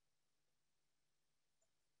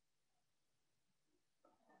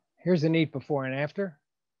 Here's a neat before and after.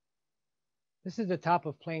 This is the top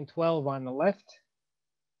of plane 12 on the left.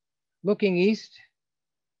 Looking east,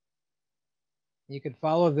 you could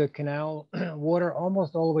follow the canal water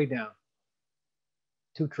almost all the way down.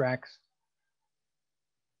 2 tracks.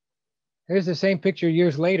 Here's the same picture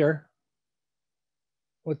years later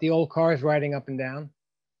with the old cars riding up and down.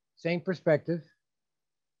 Same perspective.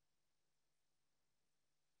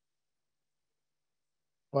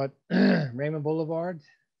 But Raymond Boulevard,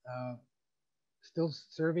 still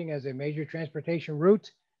serving as a major transportation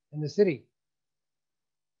route in the city.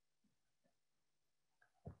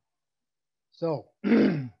 So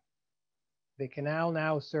the canal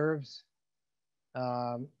now serves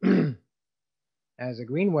as a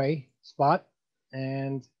greenway spot,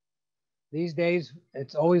 and these days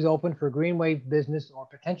it's always open for greenway business or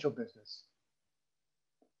potential business.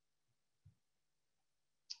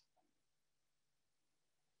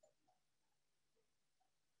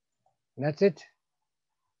 And that's it.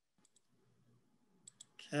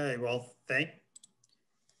 Okay, well, thank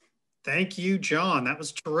you, John. That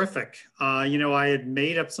was terrific. You know, I had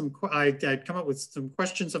made up I'd come up with some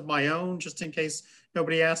questions of my own just in case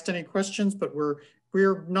nobody asked any questions, but we're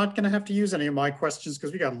not going to have to use any of my questions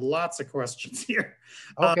because we got lots of questions here.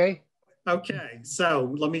 Okay. Okay,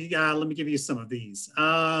 so let me give you some of these.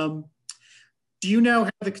 Do you know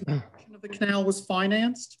how the construction of the canal was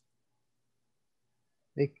financed?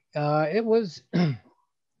 It was, I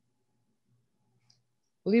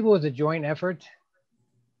believe it was a joint effort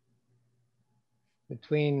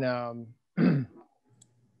between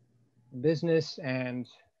business and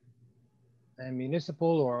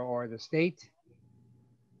municipal or the state.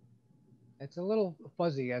 It's a little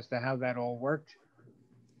fuzzy as to how that all worked.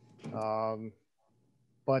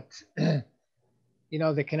 But you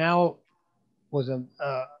know, the canal was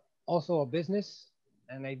also a business,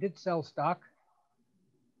 and they did sell stock.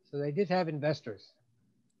 So they did have investors.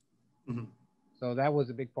 Mm-hmm. So that was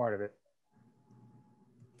a big part of it.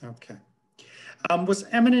 Okay. Was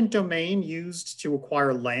eminent domain used to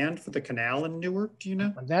acquire land for the canal in Newark? Do you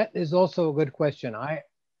know? That is also a good question. I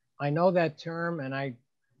know that term, and I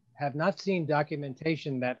have not seen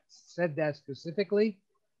documentation that said that specifically,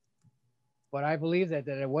 but I believe that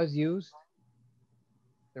it was used.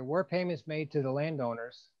 There were payments made to the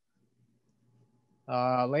landowners.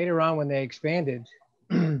 Later on, when they expanded,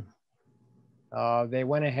 they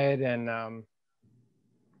went ahead and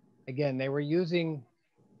again, they were using,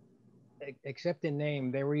 except in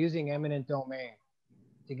name, they were using eminent domain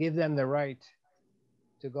to give them the right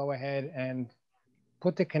to go ahead and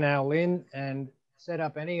put the canal in and set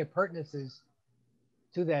up any appurtenances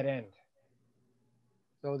to that end.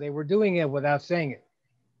 So they were doing it without saying it.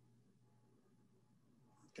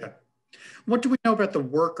 Okay. What do we know about the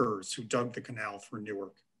workers who dug the canal through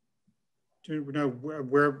Newark? Do we know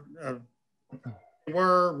where they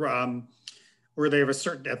were they of a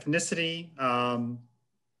certain ethnicity?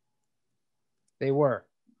 They were.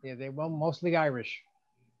 Yeah, they were mostly Irish.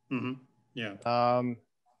 Mm-hmm. Yeah.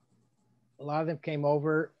 A lot of them came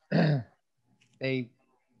over. A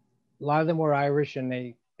lot of them were Irish, and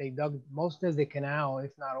they dug most of the canal,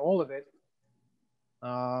 if not all of it.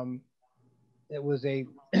 It was a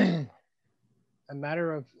a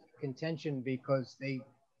matter of contention because they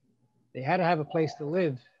had to have a place to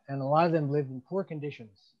live, and a lot of them lived in poor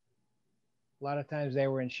conditions. A lot of times they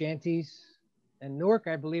were in shanties. In Newark,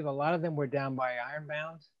 I believe a lot of them were down by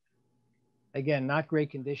Ironbound. Again, not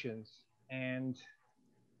great conditions, and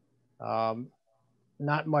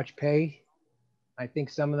not much pay. I think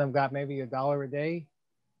some of them got maybe $1 a day.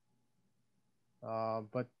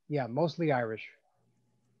 But yeah, mostly Irish.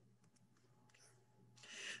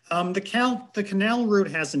 The canal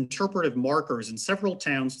route has interpretive markers in several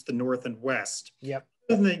towns to the north and west. Yep.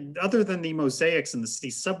 Other than the mosaics in the city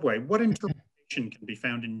subway, what interpretation can be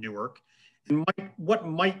found in Newark, and what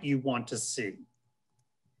might you want to see?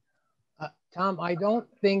 Tom, I don't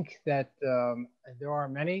think that there are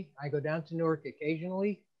many. I go down to Newark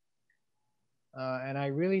occasionally, and I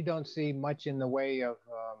really don't see much in the way of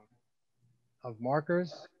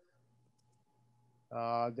markers.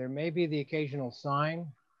 There may be the occasional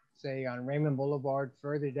sign, say on Raymond Boulevard,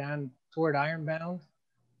 further down toward Ironbound.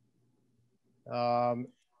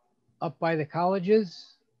 Up by the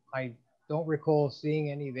colleges, I don't recall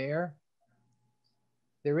seeing any there.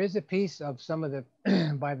 There is a piece of some of the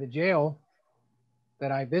by the jail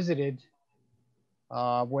that I visited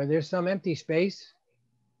where there's some empty space.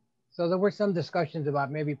 So there were some discussions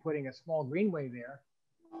about maybe putting a small greenway there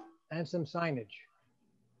and some signage.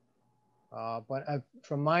 But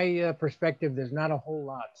from my perspective, there's not a whole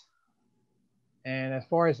lot. And as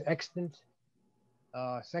far as extant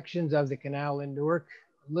sections of the canal in Newark,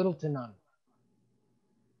 little to none.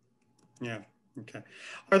 Yeah. Okay.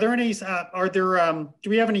 Are there any? Do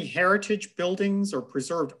we have any heritage buildings or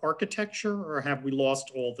preserved architecture, or have we lost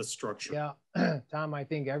all the structure? Yeah, Tom, I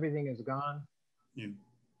think everything is gone. Yeah.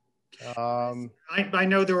 I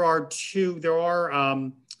know there are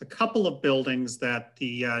a couple of buildings that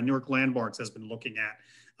the Newark Landmarks has been looking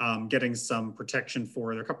at, getting some protection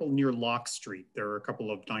for. There are a couple near Lock Street. There are a couple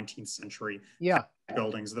of 19th century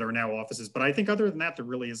buildings that are now offices. But I think other than that, there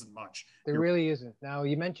really isn't much. There really isn't. Now,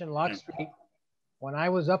 you mentioned Lock Street. When I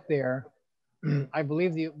was up there, I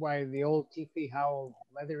believe the old T.P. Howell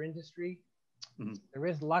leather industry, there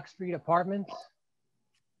is Lock Street Apartments.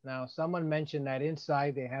 Now, someone mentioned that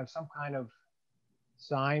inside they have some kind of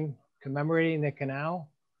sign commemorating the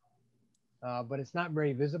canal, but it's not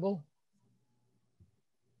very visible.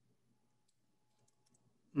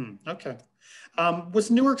 Okay.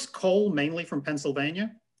 Was Newark's coal mainly from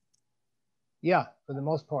Pennsylvania? Yeah, for the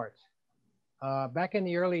most part. Back in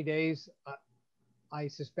the early days, I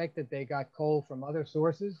suspect that they got coal from other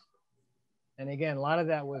sources. And again, a lot of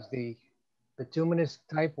that was the bituminous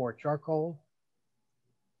type or charcoal.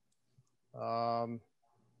 Some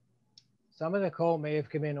of the coal may have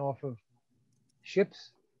come in off of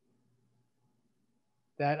ships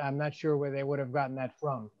that I'm not sure where they would have gotten that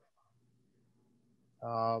from.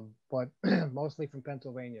 But mostly from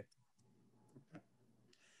Pennsylvania.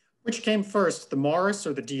 Which came first, the Morris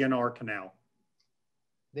or the DNR Canal?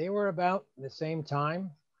 They were about the same time.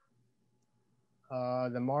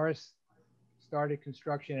 The Morris started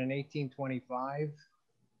construction in 1825.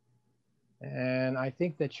 And I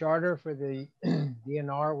think the charter for the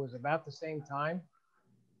DNR was about the same time.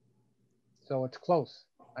 So it's close.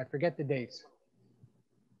 I forget the dates.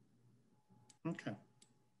 Okay.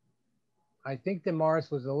 I think the Morris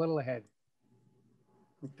was a little ahead.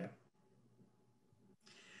 Okay.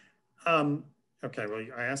 Okay, well,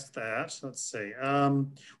 I asked that. Let's see.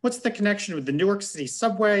 What's the connection with the Newark City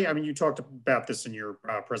subway? I mean, you talked about this in your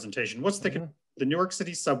presentation. What's the Newark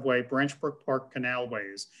City subway, Branch Brook Park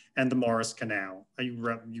Canalways, and the Morris Canal?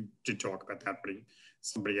 You did talk about that, but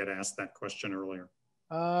somebody had asked that question earlier.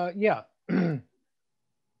 Yeah.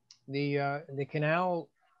 The canal,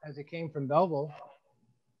 as it came from Belleville,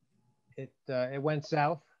 it went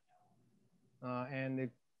south, and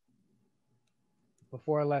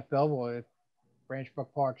before I left Belleville, Branch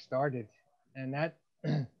Brook Park started, and that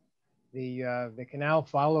The canal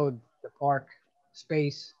followed the park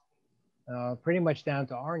space pretty much down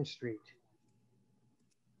to Orange Street.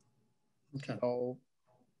 Okay. So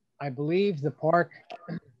I believe the park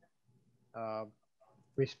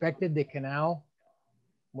respected the canal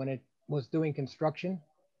when it was doing construction.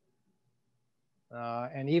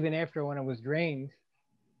 And even after when it was drained,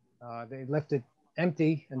 they left it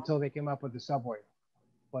empty until they came up with the subway.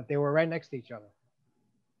 But they were right next to each other.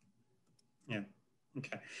 Yeah.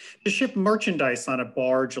 Okay. To ship merchandise on a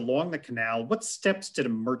barge along the canal, what steps did a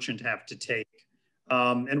merchant have to take?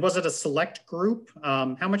 And was it a select group?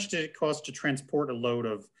 How much did it cost to transport a load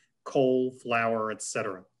of coal, flour,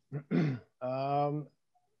 etc.? The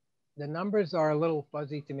numbers are a little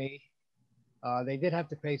fuzzy to me. They did have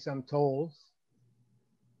to pay some tolls.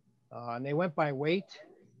 And they went by weight.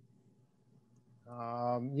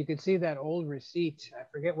 You can see that old receipt. I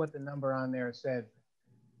forget what the number on there said,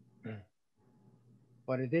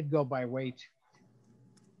 but it did go by weight.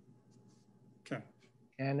 Okay.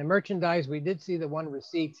 And the merchandise, we did see the one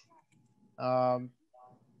receipt for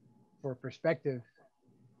perspective.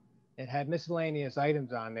 It had miscellaneous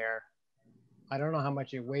items on there. I don't know how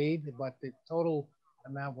much it weighed, but the total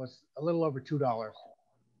amount was a little over $2.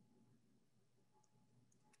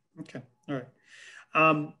 Okay. All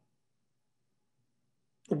right.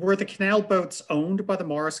 Were the canal boats owned by the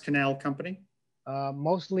Morris Canal Company?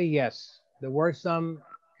 Mostly, yes. There were some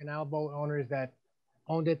canal boat owners that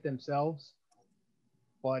owned it themselves,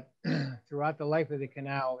 but throughout the life of the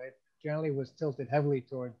canal, it generally was tilted heavily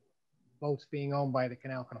toward boats being owned by the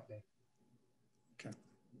canal company. Okay.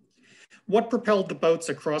 What propelled the boats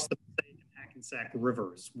across the Passaic and Hackensack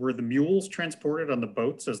rivers? Were the mules transported on the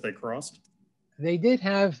boats as they crossed? They did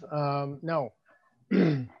have, no,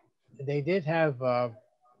 they did have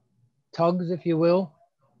tugs, if you will,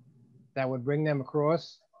 that would bring them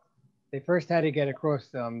across. They first had to get across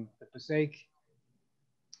the Passaic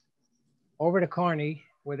over to Kearney,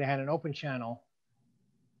 where they had an open channel,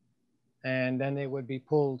 and then they would be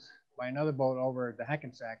pulled by another boat over the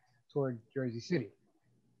Hackensack toward Jersey City.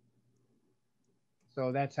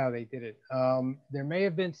 So that's how they did it. There may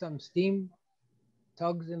have been some steam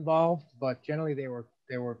tugs involved, but generally they were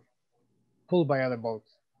pulled by other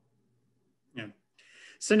boats. Yeah.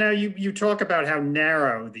 So now you talk about how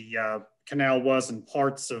narrow the canal was in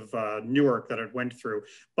parts of Newark that it went through,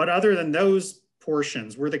 but other than those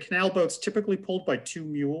portions, were the canal boats typically pulled by two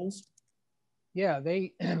mules? Yeah,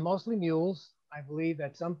 they mostly mules. I believe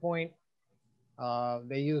at some point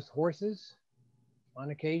they used horses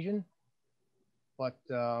on occasion, but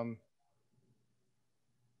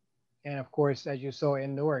and of course, as you saw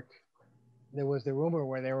in Newark, there was the rumor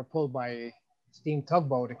where they were pulled by a steam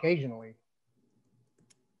tugboat occasionally,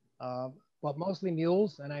 but mostly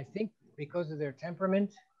mules. And I think because of their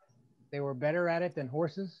temperament, they were better at it than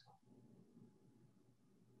horses.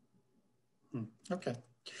 Okay.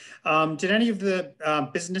 Did any of the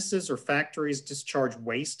businesses or factories discharge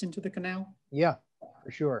waste into the canal? Yeah, for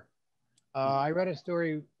sure. I read a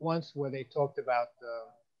story once where they talked about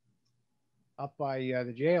up by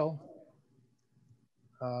the jail.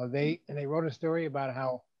 They wrote a story about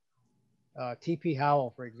how T.P.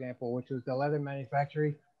 Howell, for example, which was the leather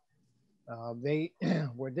manufacturer, they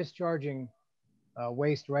were discharging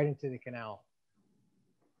waste right into the canal.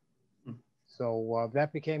 So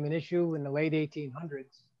that became an issue in the late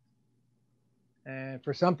 1800s. And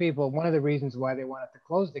for some people, one of the reasons why they wanted to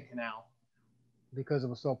close the canal because it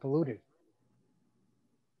was so polluted.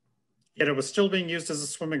 Yet it was still being used as a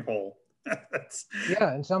swimming hole.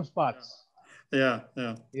 Yeah, in some spots. Yeah.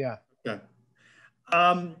 Yeah. Okay.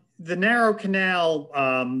 The narrow canal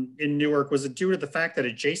in Newark, was it due to the fact that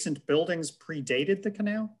adjacent buildings predated the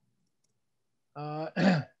canal?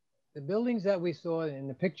 The buildings that we saw in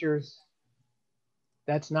the pictures,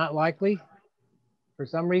 that's not likely. For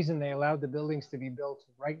some reason, they allowed the buildings to be built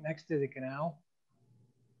right next to the canal.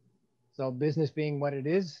 So business being what it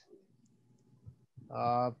is.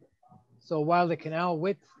 So while the canal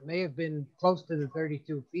width may have been close to the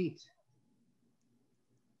 32 feet,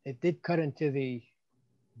 it did cut into the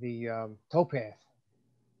towpath.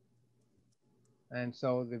 And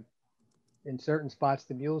so in certain spots,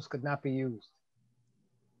 the mules could not be used.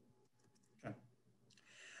 Okay.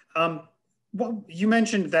 Well, you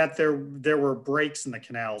mentioned that there were breaks in the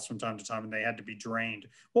canals from time to time and they had to be drained.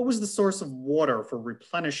 What was the source of water for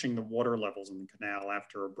replenishing the water levels in the canal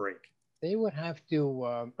after a break? They would have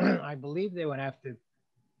to, I believe they would have to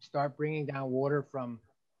start bringing down water from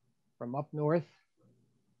up north,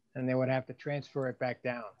 and they would have to transfer it back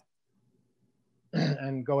down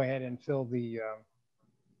and go ahead and fill the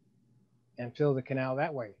canal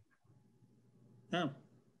that way. Oh.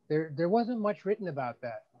 There wasn't much written about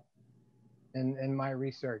that. in my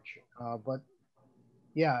research. But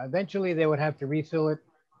yeah, eventually they would have to refill it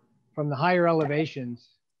from the higher elevations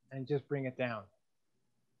and just bring it down.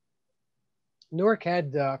 Newark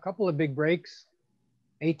had a couple of big breaks,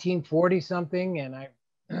 1840 something, and I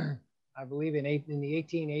believe in the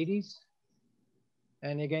 1880s.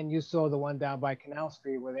 And again, you saw the one down by Canal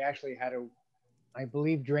Street where they actually had to, I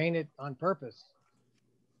believe, drain it on purpose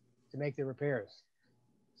to make the repairs.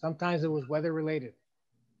 Sometimes it was weather related.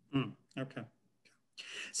 Okay.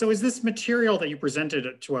 So is this material that you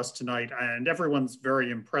presented to us tonight, and everyone's very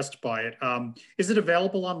impressed by it, is it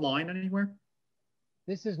available online anywhere?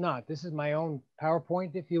 This is not. This is my own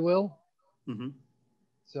PowerPoint, if you will. Mm-hmm.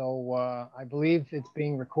 So I believe it's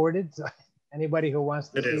being recorded. So anybody who wants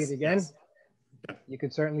to see it again, yes. You can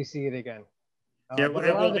certainly see it again. Yeah, but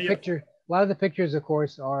a lot of the pictures, of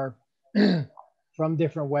course, are from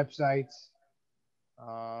different websites,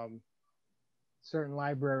 certain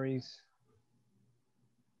libraries.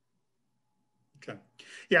 Okay.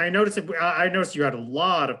 Yeah, I noticed you had a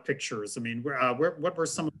lot of pictures. I mean, what were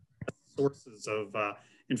some of the sources of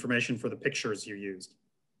information for the pictures you used?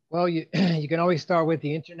 Well, you can always start with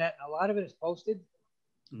the internet. A lot of it is posted.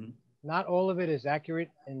 Mm-hmm. Not all of it is accurate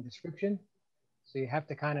in description, so you have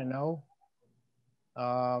to kind of know.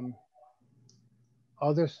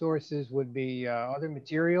 Other sources would be other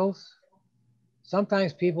materials.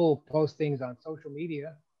 Sometimes people post things on social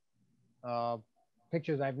media,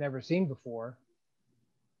 pictures I've never seen before.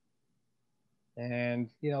 And,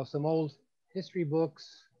 you know, some old history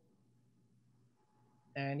books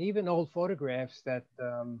and even old photographs that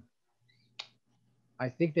I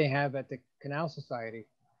think they have at the Canal Society.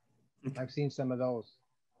 I've seen some of those.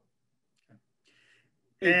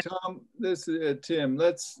 Hey, Tom, this is Tim.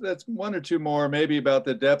 Let's one or two more, maybe about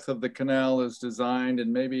the depth of the canal as designed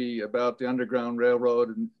and maybe about the Underground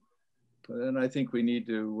Railroad. And then I think we need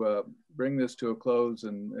to bring this to a close.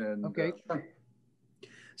 And okay.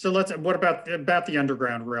 So what about the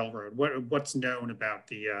Underground Railroad? What's known about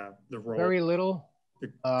the role? Very little.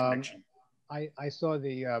 The connection. I saw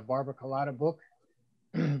the Barbara Collada book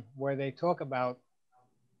where they talk about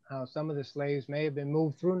how some of the slaves may have been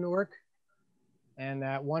moved through Newark, and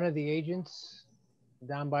that one of the agents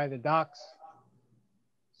down by the docks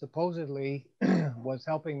supposedly was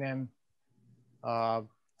helping them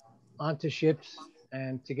onto ships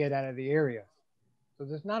and to get out of the area. So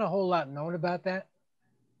there's not a whole lot known about that,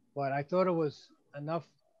 but I thought it was enough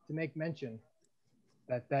to make mention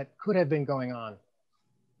that that could have been going on.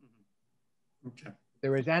 Okay.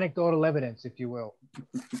 There is anecdotal evidence, if you will.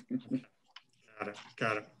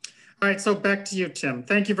 Got it. All right, so back to you, Tim.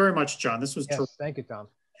 Thank you very much, John. This was yes, terrific. Thank you, Tom.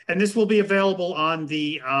 And this will be available on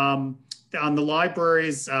the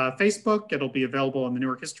library's Facebook. It'll be available on the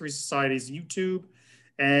Newark History Society's YouTube,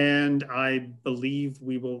 and I believe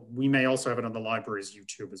we may also have it on the library's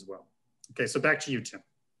YouTube as well. Okay, so back to you, Tim.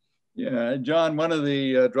 Yeah, John, one of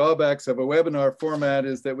the drawbacks of a webinar format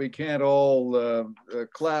is that we can't all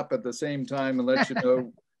clap at the same time and let you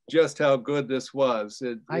know just how good this was.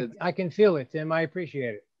 I can feel it, Tim. I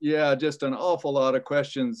appreciate it. Yeah, just an awful lot of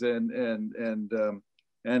questions and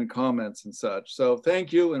comments and such. So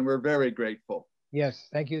thank you, and we're very grateful. Yes,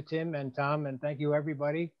 thank you, Tim and Tom, and thank you,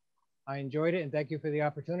 everybody. I enjoyed it, and thank you for the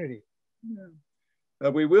opportunity. Yeah.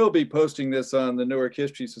 We will be posting this on the Newark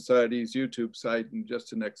History Society's YouTube site in just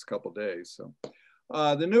the next couple of days. So,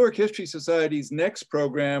 the Newark History Society's next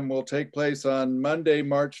program will take place on Monday,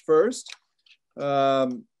 March 1st,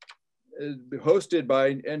 hosted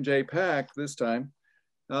by NJ Pack this time.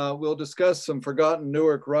 We'll discuss some forgotten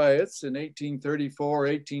Newark riots in 1834,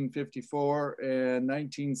 1854, and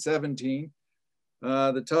 1917.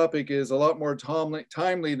 The topic is a lot more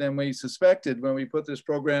timely than we suspected when we put this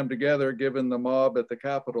program together, given the mob at the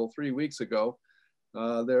Capitol 3 weeks ago.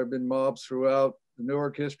 There have been mobs throughout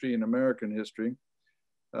Newark history and American history.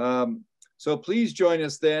 So please join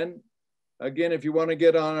us then. Again, if you want to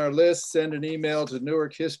get on our list, send an email to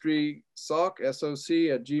newarkhistorysoc, S-O-C,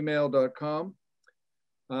 @gmail.com.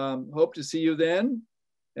 Hope to see you then,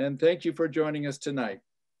 and thank you for joining us tonight.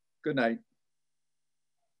 Good night.